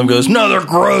know? Then one of them goes, no, they're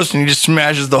gross. And he just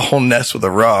smashes the whole nest with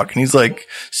a rock. And he's like,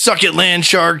 suck it, land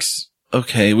sharks.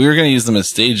 Okay, we were going to use them as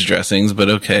stage dressings, but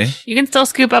okay. You can still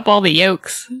scoop up all the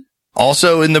yolks.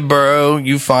 Also in the burrow,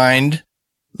 you find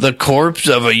the corpse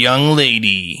of a young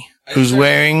lady who's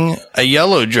wearing a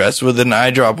yellow dress with an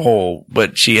eye drop hole,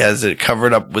 but she has it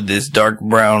covered up with this dark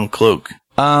brown cloak.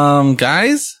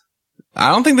 Guys,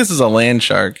 I don't think this is a land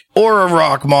shark. Or a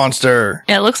rock monster.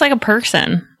 It looks like a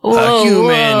person. Whoa, a human.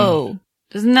 whoa.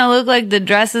 Doesn't that look like the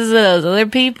dresses of those other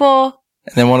people?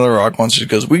 And then one of the rock monsters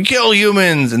goes, we kill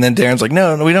humans. And then Darren's like,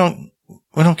 no, we don't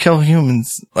kill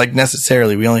humans, like,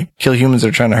 necessarily. We only kill humans that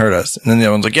are trying to hurt us. And then the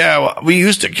other one's like, yeah, well, we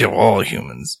used to kill all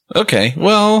humans. Okay,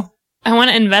 well, I want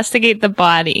to investigate the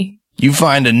body. You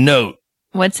find a note.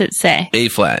 What's it say? A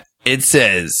flat. It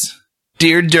says,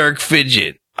 Dear Dirk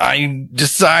Fidget, I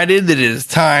decided that it is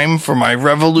time for my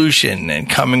revolution and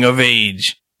coming of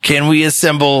age. Can we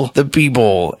assemble the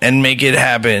people and make it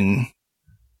happen?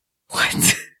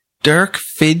 What? Dirk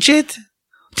Fidget?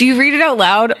 Do you read it out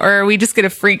loud, or are we just going to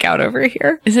freak out over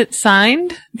here? Is it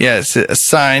signed? Yes,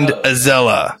 signed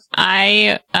Azella.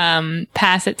 I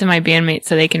pass it to my bandmates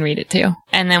so they can read it too.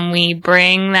 And then we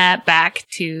bring that back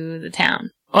to the town.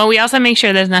 Well, we also make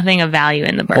sure there's nothing of value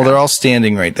in the burrow. Well, they're all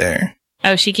standing right there.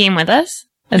 Oh, she came with us?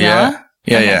 Azella?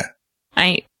 Yeah.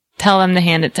 I tell them to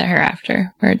hand it to her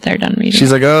after they're done reading.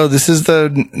 She's like, oh, this is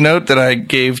the note that I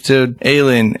gave to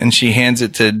Aelin. And she hands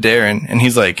it to Darren. And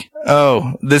he's like,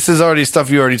 oh, this is already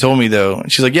stuff you already told me, though.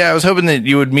 And she's like, yeah, I was hoping that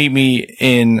you would meet me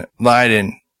in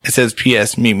Leiden. It says,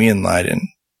 P.S., meet me in Leiden.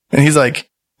 And he's like,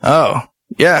 oh,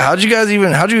 yeah, how'd you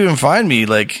even find me?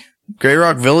 Like, Grey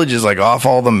Rock Village is like off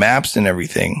all the maps and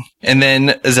everything. And then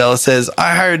Azella says,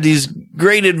 I hired these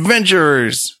great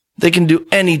adventurers. They can do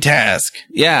any task.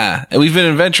 Yeah, and we've been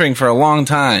adventuring for a long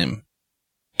time.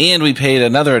 And we paid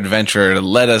another adventurer to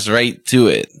let us right to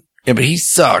it. Yeah, but he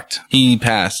sucked. He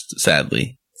passed,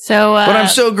 sadly. So, but I'm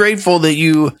so grateful that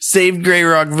you saved Grey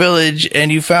Rock Village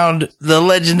and you found the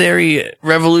legendary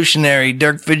revolutionary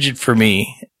Dirk Fidget for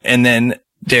me. And then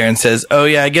Darren says, oh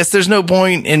yeah, I guess there's no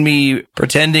point in me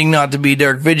pretending not to be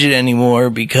Dirk Fidget anymore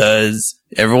because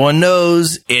everyone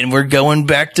knows and we're going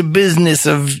back to business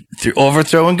of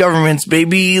overthrowing governments,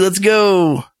 baby. Let's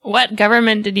go. What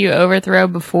government did you overthrow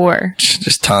before?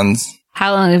 Just tons.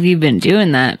 How long have you been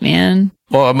doing that, man?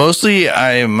 Well, mostly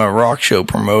I am a rock show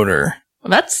promoter. Well,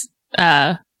 that's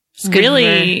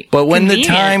really But when convenient.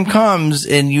 the time comes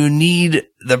and you need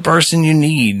the person you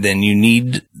need, then you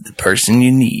need the person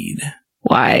you need.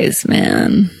 Wise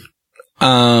man.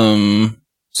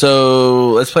 So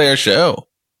let's play our show.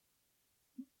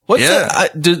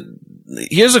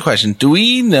 Here's a question. Do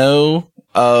we know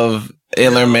of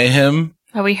Antler Mayhem?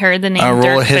 Have we heard the name Roll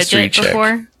Dirk a history Fidget check.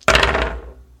 before?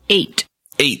 8.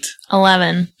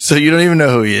 11. So you don't even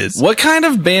know who he is. What kind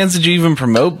of bands did you even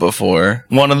promote before?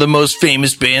 One of the most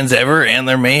famous bands ever,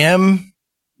 Antler Mayhem.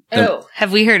 Oh,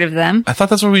 have we heard of them? I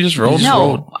thought that's what we just rolled.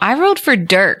 No, I rolled for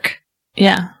Dirk.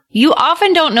 Yeah. You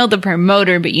often don't know the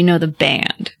promoter, but you know the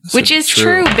band, which is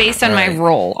true. true based on my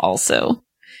role also.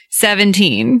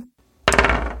 17.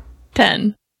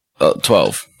 10.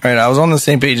 12. All right, I was on the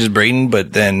same page as Brayden,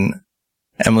 but then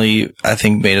Emily, I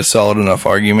think, made a solid enough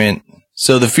argument.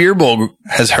 So the Fear Bowl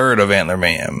has heard of Antler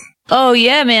Mayhem. Oh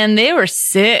yeah, man, they were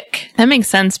sick. That makes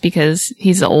sense because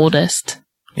he's the oldest.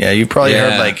 Yeah, you've probably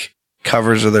Yeah. heard like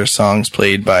covers of their songs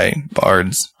played by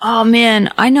bards. Oh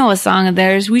man, I know a song of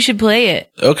theirs. We should play it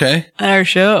Okay. at our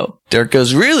show. Dirk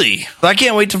goes, really? I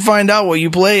can't wait to find out what you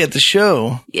play at the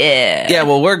show. Yeah. Yeah,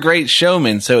 well, we're great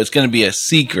showmen, so it's going to be a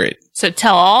secret. So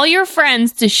tell all your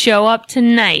friends to show up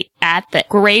tonight at the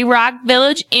Grey Rock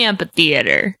Village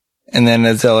Amphitheater. And then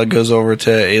Azella goes over to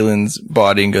Aylin's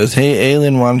body and goes, hey,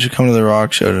 Aylin, why don't you come to the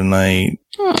rock show tonight?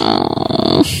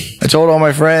 I told all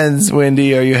my friends,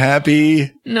 Wendy, are you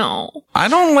happy? No. I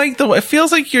don't like it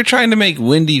feels like you're trying to make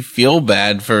Wendy feel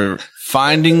bad for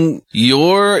finding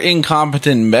your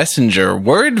incompetent messenger.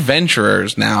 We're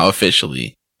adventurers now,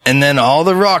 officially. And then all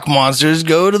the rock monsters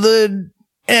go to the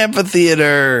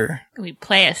amphitheater. We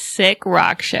play a sick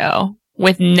rock show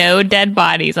with no dead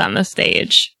bodies on the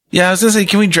stage. Yeah, I was going to say,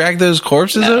 can we drag those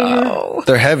corpses over?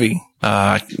 They're heavy.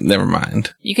 Never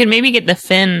mind. You could maybe get the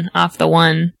fin off the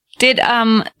one. Did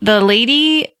the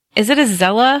lady, is it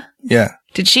Azella? Yeah.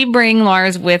 Did she bring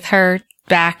Lars with her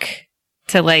back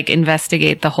to like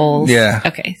investigate the holes? Yeah.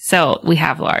 Okay, so we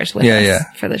have Lars with us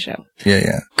for the show.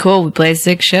 Yeah. Cool, we play a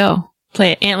sick show.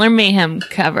 Play an Antler Mayhem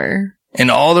cover. And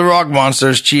all the rock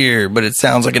monsters cheer, but it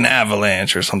sounds like an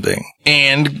avalanche or something.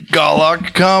 And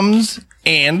Galak comes,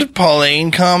 and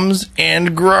Pauline comes,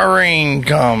 and Grarain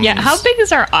comes. Yeah, how big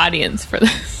is our audience for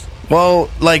this? Well,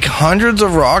 like hundreds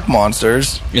of rock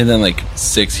monsters. And then like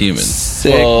 6 humans.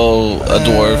 Sick. Well, a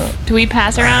dwarf. Do we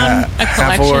pass around a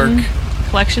half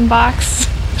collection box?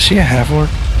 Is she a half-orc?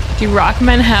 Do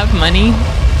rockmen have money?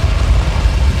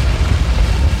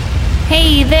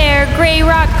 Hey there, Grey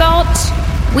Rock Gulch.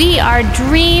 We are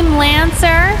Dream Lancer,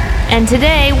 and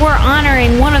today we're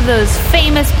honoring one of those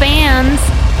famous bands,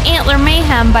 Antler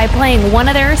Mayhem, by playing one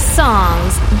of their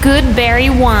songs, Good Berry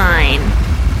Wine.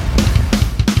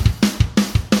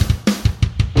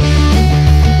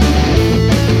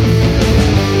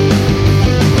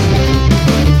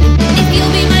 If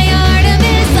you'll be my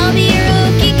Artemis, I'll be your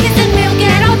Okie Kiss, and we'll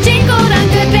get all jingled on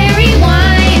Good Berry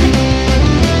Wine.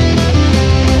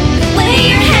 Lay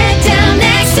your head down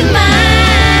next to mine.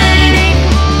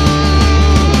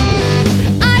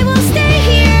 I will stay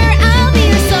here, I'll be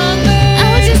your songbird.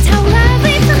 Oh, just how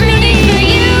lovely for me, for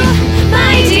you,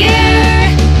 my dear.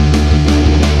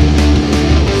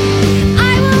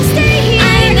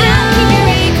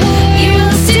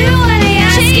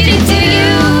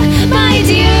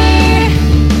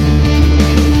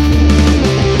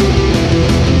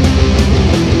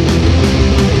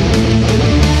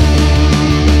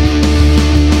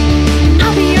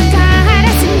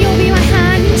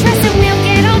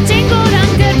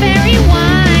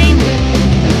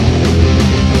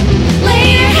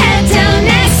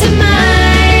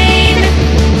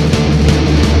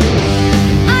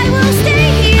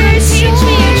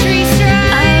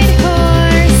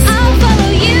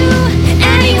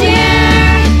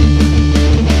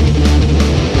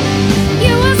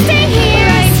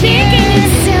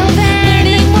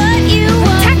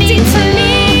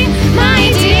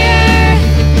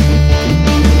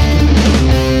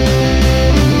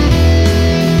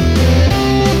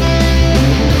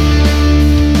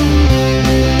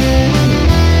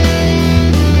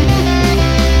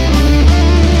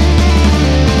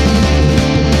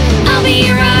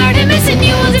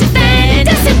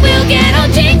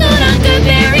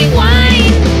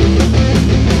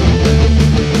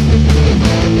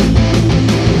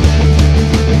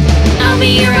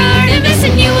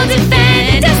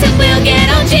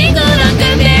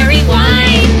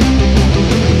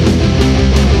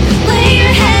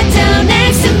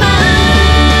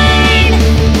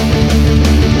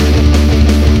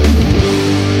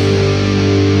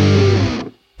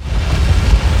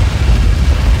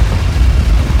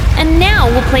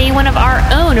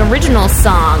 original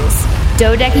songs,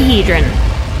 Dodecahedron.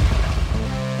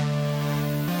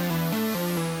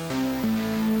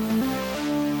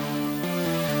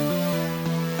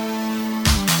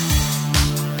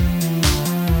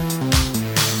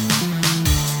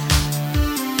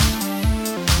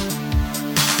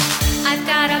 I've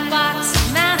got a box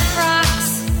of math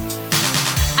rocks.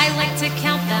 I like to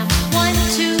count them. 1,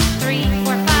 2, 3,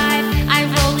 4, 5. I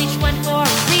roll each one for a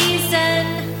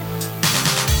reason.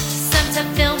 Some to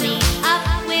fill me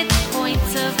up with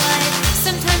points of life.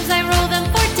 Sometimes I roll them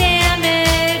for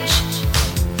damage.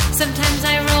 Sometimes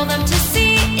I roll them to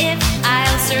see if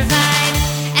I'll survive.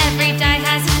 Every die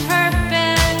has a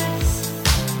purpose.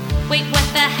 Wait, what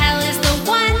the hell is the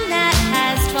one that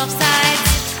has 12 sides?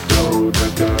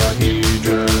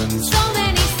 Dodecahedrons. So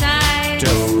many sides.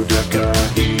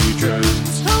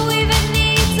 Dodecahedrons. Who even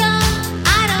needs them?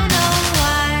 I don't know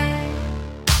why.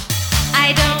 I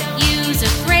don't use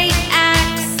a great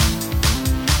axe,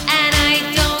 and I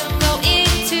don't go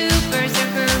into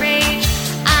berserker rage.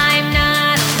 I'm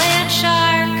not a land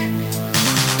shark,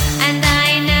 and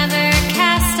I never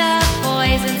cast a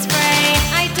poison spray.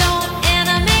 I don't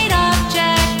animate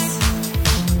objects.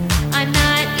 I'm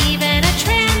not even a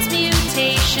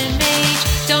transmutation mage.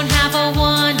 Don't have a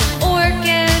wand of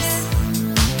Orcus.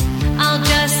 I'll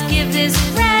just give this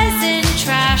resin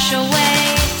trash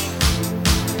away.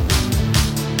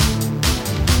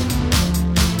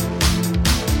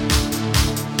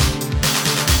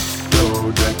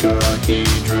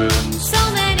 Dodecahedrons. So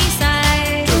many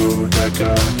sides.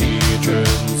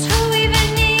 Dodecahedrons. Who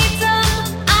even needs them?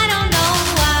 I don't know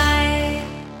why.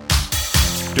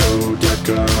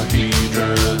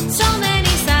 Dodecahedrons. So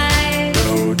many sides.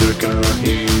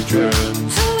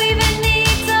 Dodecahedrons. Who even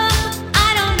needs them? I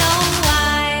don't know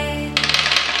why.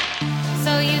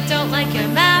 So you don't like your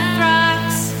math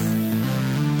rocks?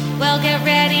 Well, get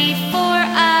ready for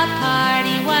a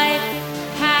party wipe.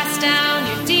 Pass down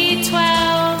your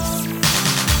D12s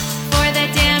for the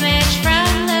damage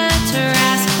from the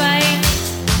Tarrasque bite.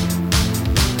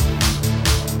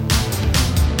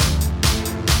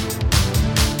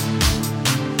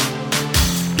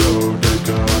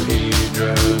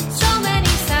 Dodecahedrons. So many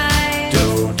sides.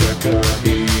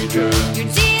 Dodecahedrons. Your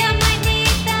DM might need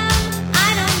them.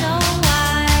 I don't know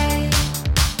why.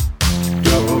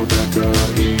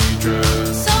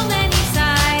 Dodecahedrons. So many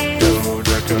sides.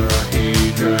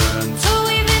 Dodecahedrons. Who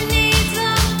even needs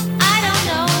them? I don't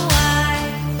know why.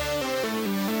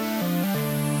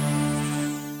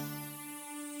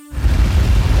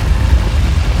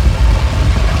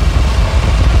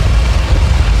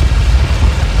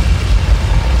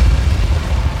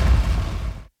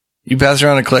 You pass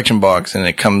around a collection box and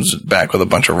it comes back with a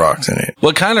bunch of rocks in it.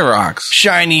 What kind of rocks?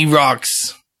 Shiny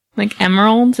rocks. Like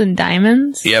emeralds and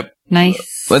diamonds? Yep.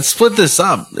 Nice. Let's split this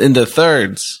up into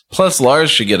thirds. Plus, Lars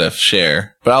should get a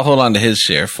share, but I'll hold on to his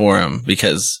share for him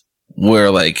because we're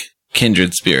like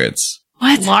kindred spirits.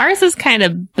 What? Lars is kind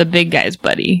of the big guy's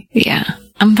buddy. Yeah.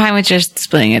 I'm fine with just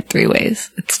splitting it 3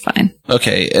 ways. It's fine.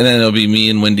 Okay, and then it'll be me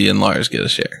and Wendy and Lars get a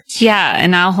share. Yeah,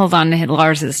 and I'll hold on to hit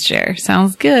Lars's share.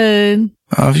 Sounds good.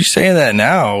 Oh, if you say that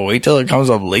now, wait till it comes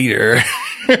up later.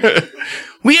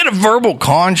 We had a verbal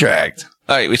contract.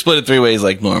 All right, we split it 3 ways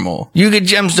like normal. You get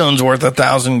gemstones worth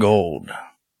 1,000 gold.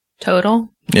 Total?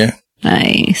 Yeah.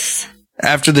 Nice.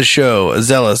 After the show,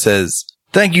 Azella says,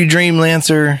 "Thank you,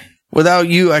 Dreamlancer. Without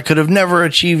you, I could have never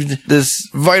achieved this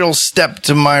vital step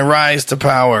to my rise to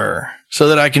power, so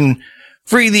that I can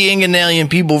free the Inganalian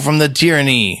people from the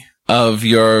tyranny." Of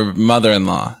your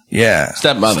mother-in-law. Yeah.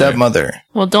 Stepmother.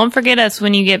 Well, don't forget us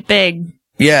when you get big.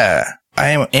 Yeah,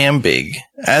 I am big.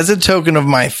 As a token of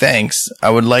my thanks,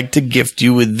 I would like to gift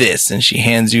you with this. And she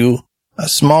hands you a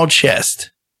small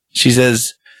chest. She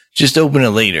says, "Just open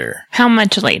it later. How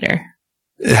much later?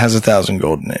 It has 1,000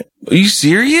 gold in it." Are you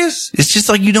serious? It's just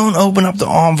like you don't open up the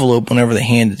envelope whenever they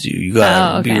hand it to you. You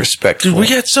gotta be respectful. Dude, we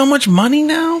got so much money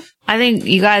now? I think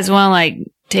you guys want to like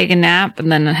take a nap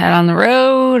and then head on the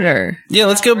road, or Yeah,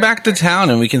 let's go back to town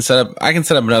and I can set up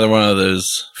another one of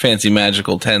those fancy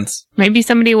magical tents. Maybe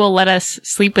somebody will let us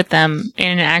sleep with them in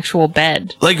an actual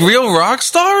bed. Like real rock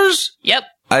stars? Yep.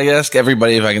 I ask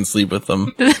everybody if I can sleep with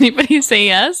them. Does anybody say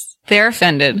yes? they're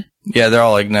offended. Yeah, they're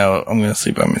all like, "No, I'm gonna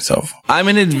sleep by myself." I'm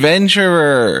an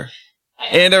adventurer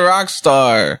and a rock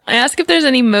star. I ask if there's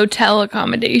any motel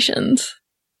accommodations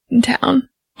in town.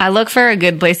 I look for a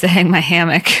good place to hang my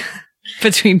hammock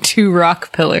between 2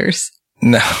 rock pillars.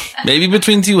 No, Maybe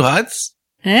between 2 huts?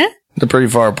 Eh? they're pretty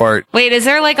far apart. Wait, is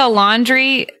there like a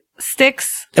laundry sticks?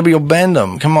 Yeah, but you'll bend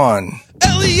them. Come on.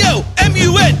 LEOMUN_S.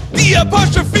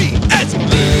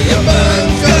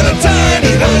 Leoman's got a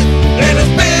tiny hut, and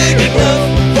it's big enough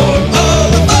for all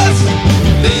of us.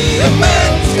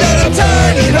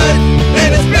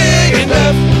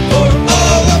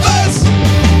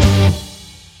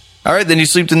 right, then you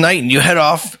sleep the night and you head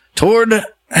off toward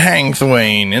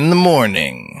Hangthwain in the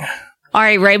morning. All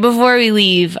right, right before we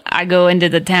leave, I go into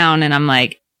the town and I'm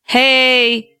like,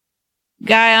 hey,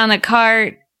 guy on the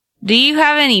cart, do you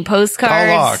have any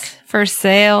postcards for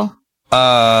sale?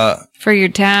 For your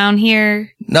town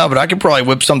here? No, but I could probably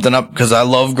whip something up because I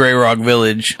love Grey Rock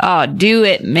Village. Oh, do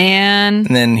it, man.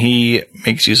 And then he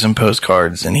makes you some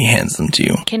postcards and he hands them to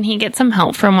you. Can he get some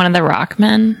help from one of the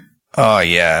Rockmen? Oh,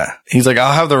 yeah. He's like,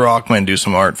 I'll have the Rockmen do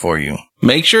some art for you.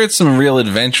 Make sure it's some real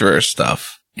adventurer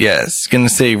stuff. Yes, it's going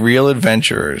to say real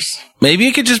adventurers. Maybe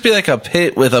it could just be like a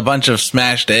pit with a bunch of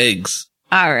smashed eggs.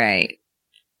 All right.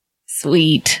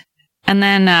 Sweet. And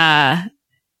then, are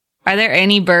there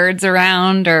any birds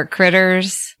around or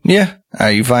critters? Yeah,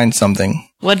 you find something.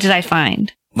 What did I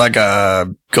find? Like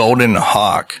a golden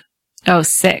hawk. Oh,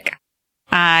 sick.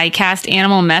 I cast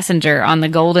Animal Messenger on the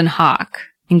golden hawk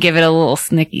and give it a little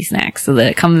snicky snack so that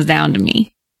it comes down to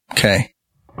me. Okay.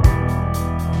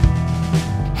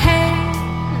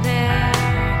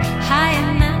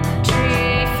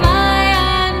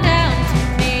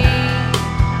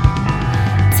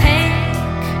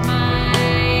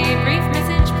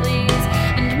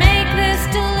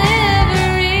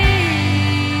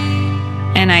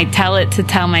 And I tell it to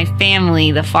tell my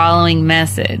family the following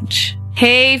message.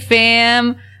 Hey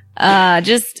fam,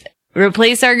 just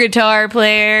replace our guitar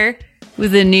player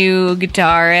with a new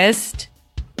guitarist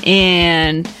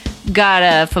and got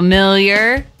a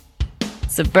familiar.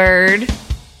 It's a bird.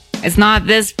 It's not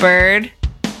this bird.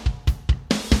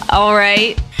 All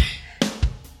right.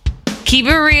 Keep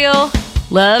it real.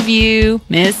 Love you.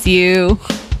 Miss you.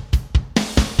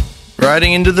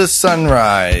 Riding into the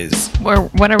sunrise.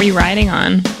 What are we riding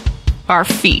on? Our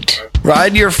feet.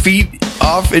 Ride your feet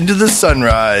off into the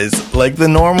sunrise like the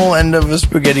normal end of a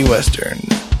spaghetti western.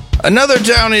 Another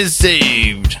town is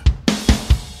saved.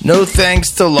 No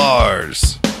thanks to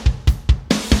Lars.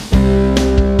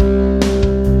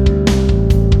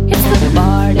 It's the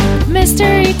Bardic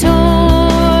Mystery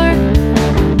Tour.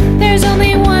 There's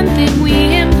only one thing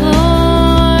we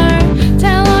implore.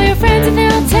 Tell all your friends and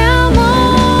they'll tell more.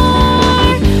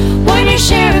 Warn your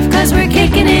sheriff, cause we're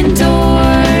kicking in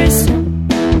doors.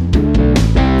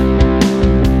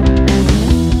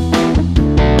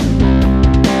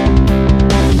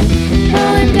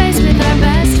 Rolling dice with our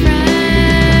best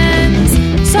friends.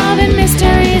 Solving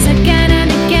mysteries again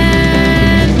and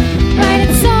again.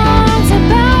 Writing songs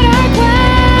about our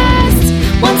quest.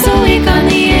 Once a week on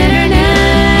the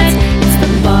internet. It's the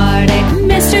Bardic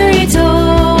Mystery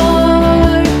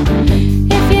Tour.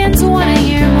 If yins wanna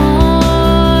hear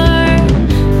more,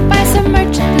 buy some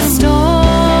merch at the store.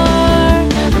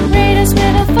 Rate us with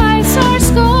a 5-star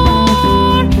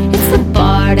score. It's the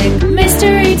Bardic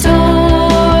Mystery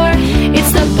Tour.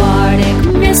 It's the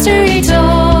Bardic Mystery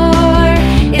Tour.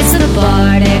 It's the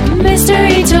Bardic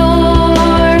Mystery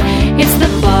Tour. It's the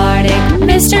Bardic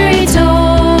Mystery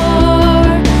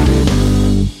Tour.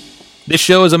 This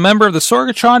show is a member of the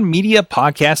Sorgatron Media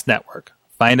Podcast Network.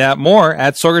 Find out more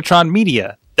at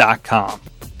sorgatronmedia.com.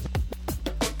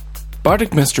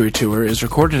 Bardic Mystery Tour is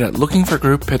recorded at Looking for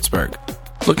Group Pittsburgh.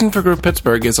 Looking for Group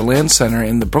Pittsburgh is a land center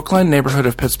in the Brookline neighborhood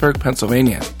of Pittsburgh,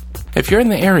 Pennsylvania. If you're in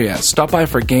the area, stop by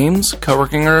for games,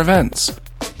 co-working, or events.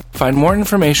 Find more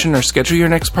information or schedule your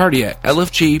next party at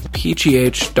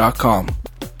lfgpgh.com.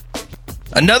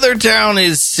 Another town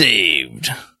is saved.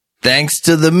 Thanks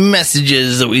to the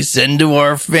messages that we send to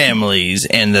our families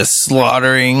and the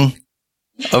slaughtering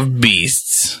of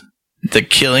beasts. The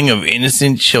killing of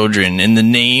innocent children in the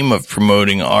name of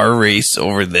promoting our race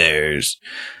over theirs.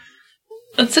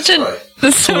 That's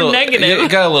so negative.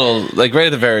 It got a little, like right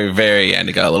at the very, very end,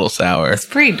 it got a little sour. It's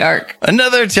pretty dark.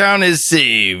 Another town is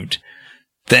saved.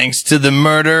 Thanks to the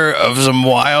murder of some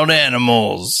wild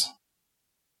animals.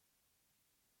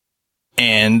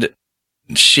 And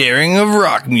sharing of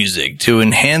rock music to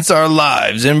enhance our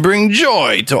lives and bring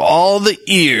joy to all the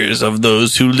ears of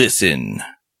those who listen.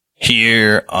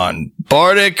 Here on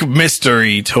Bardic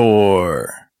Mystery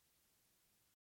Tour.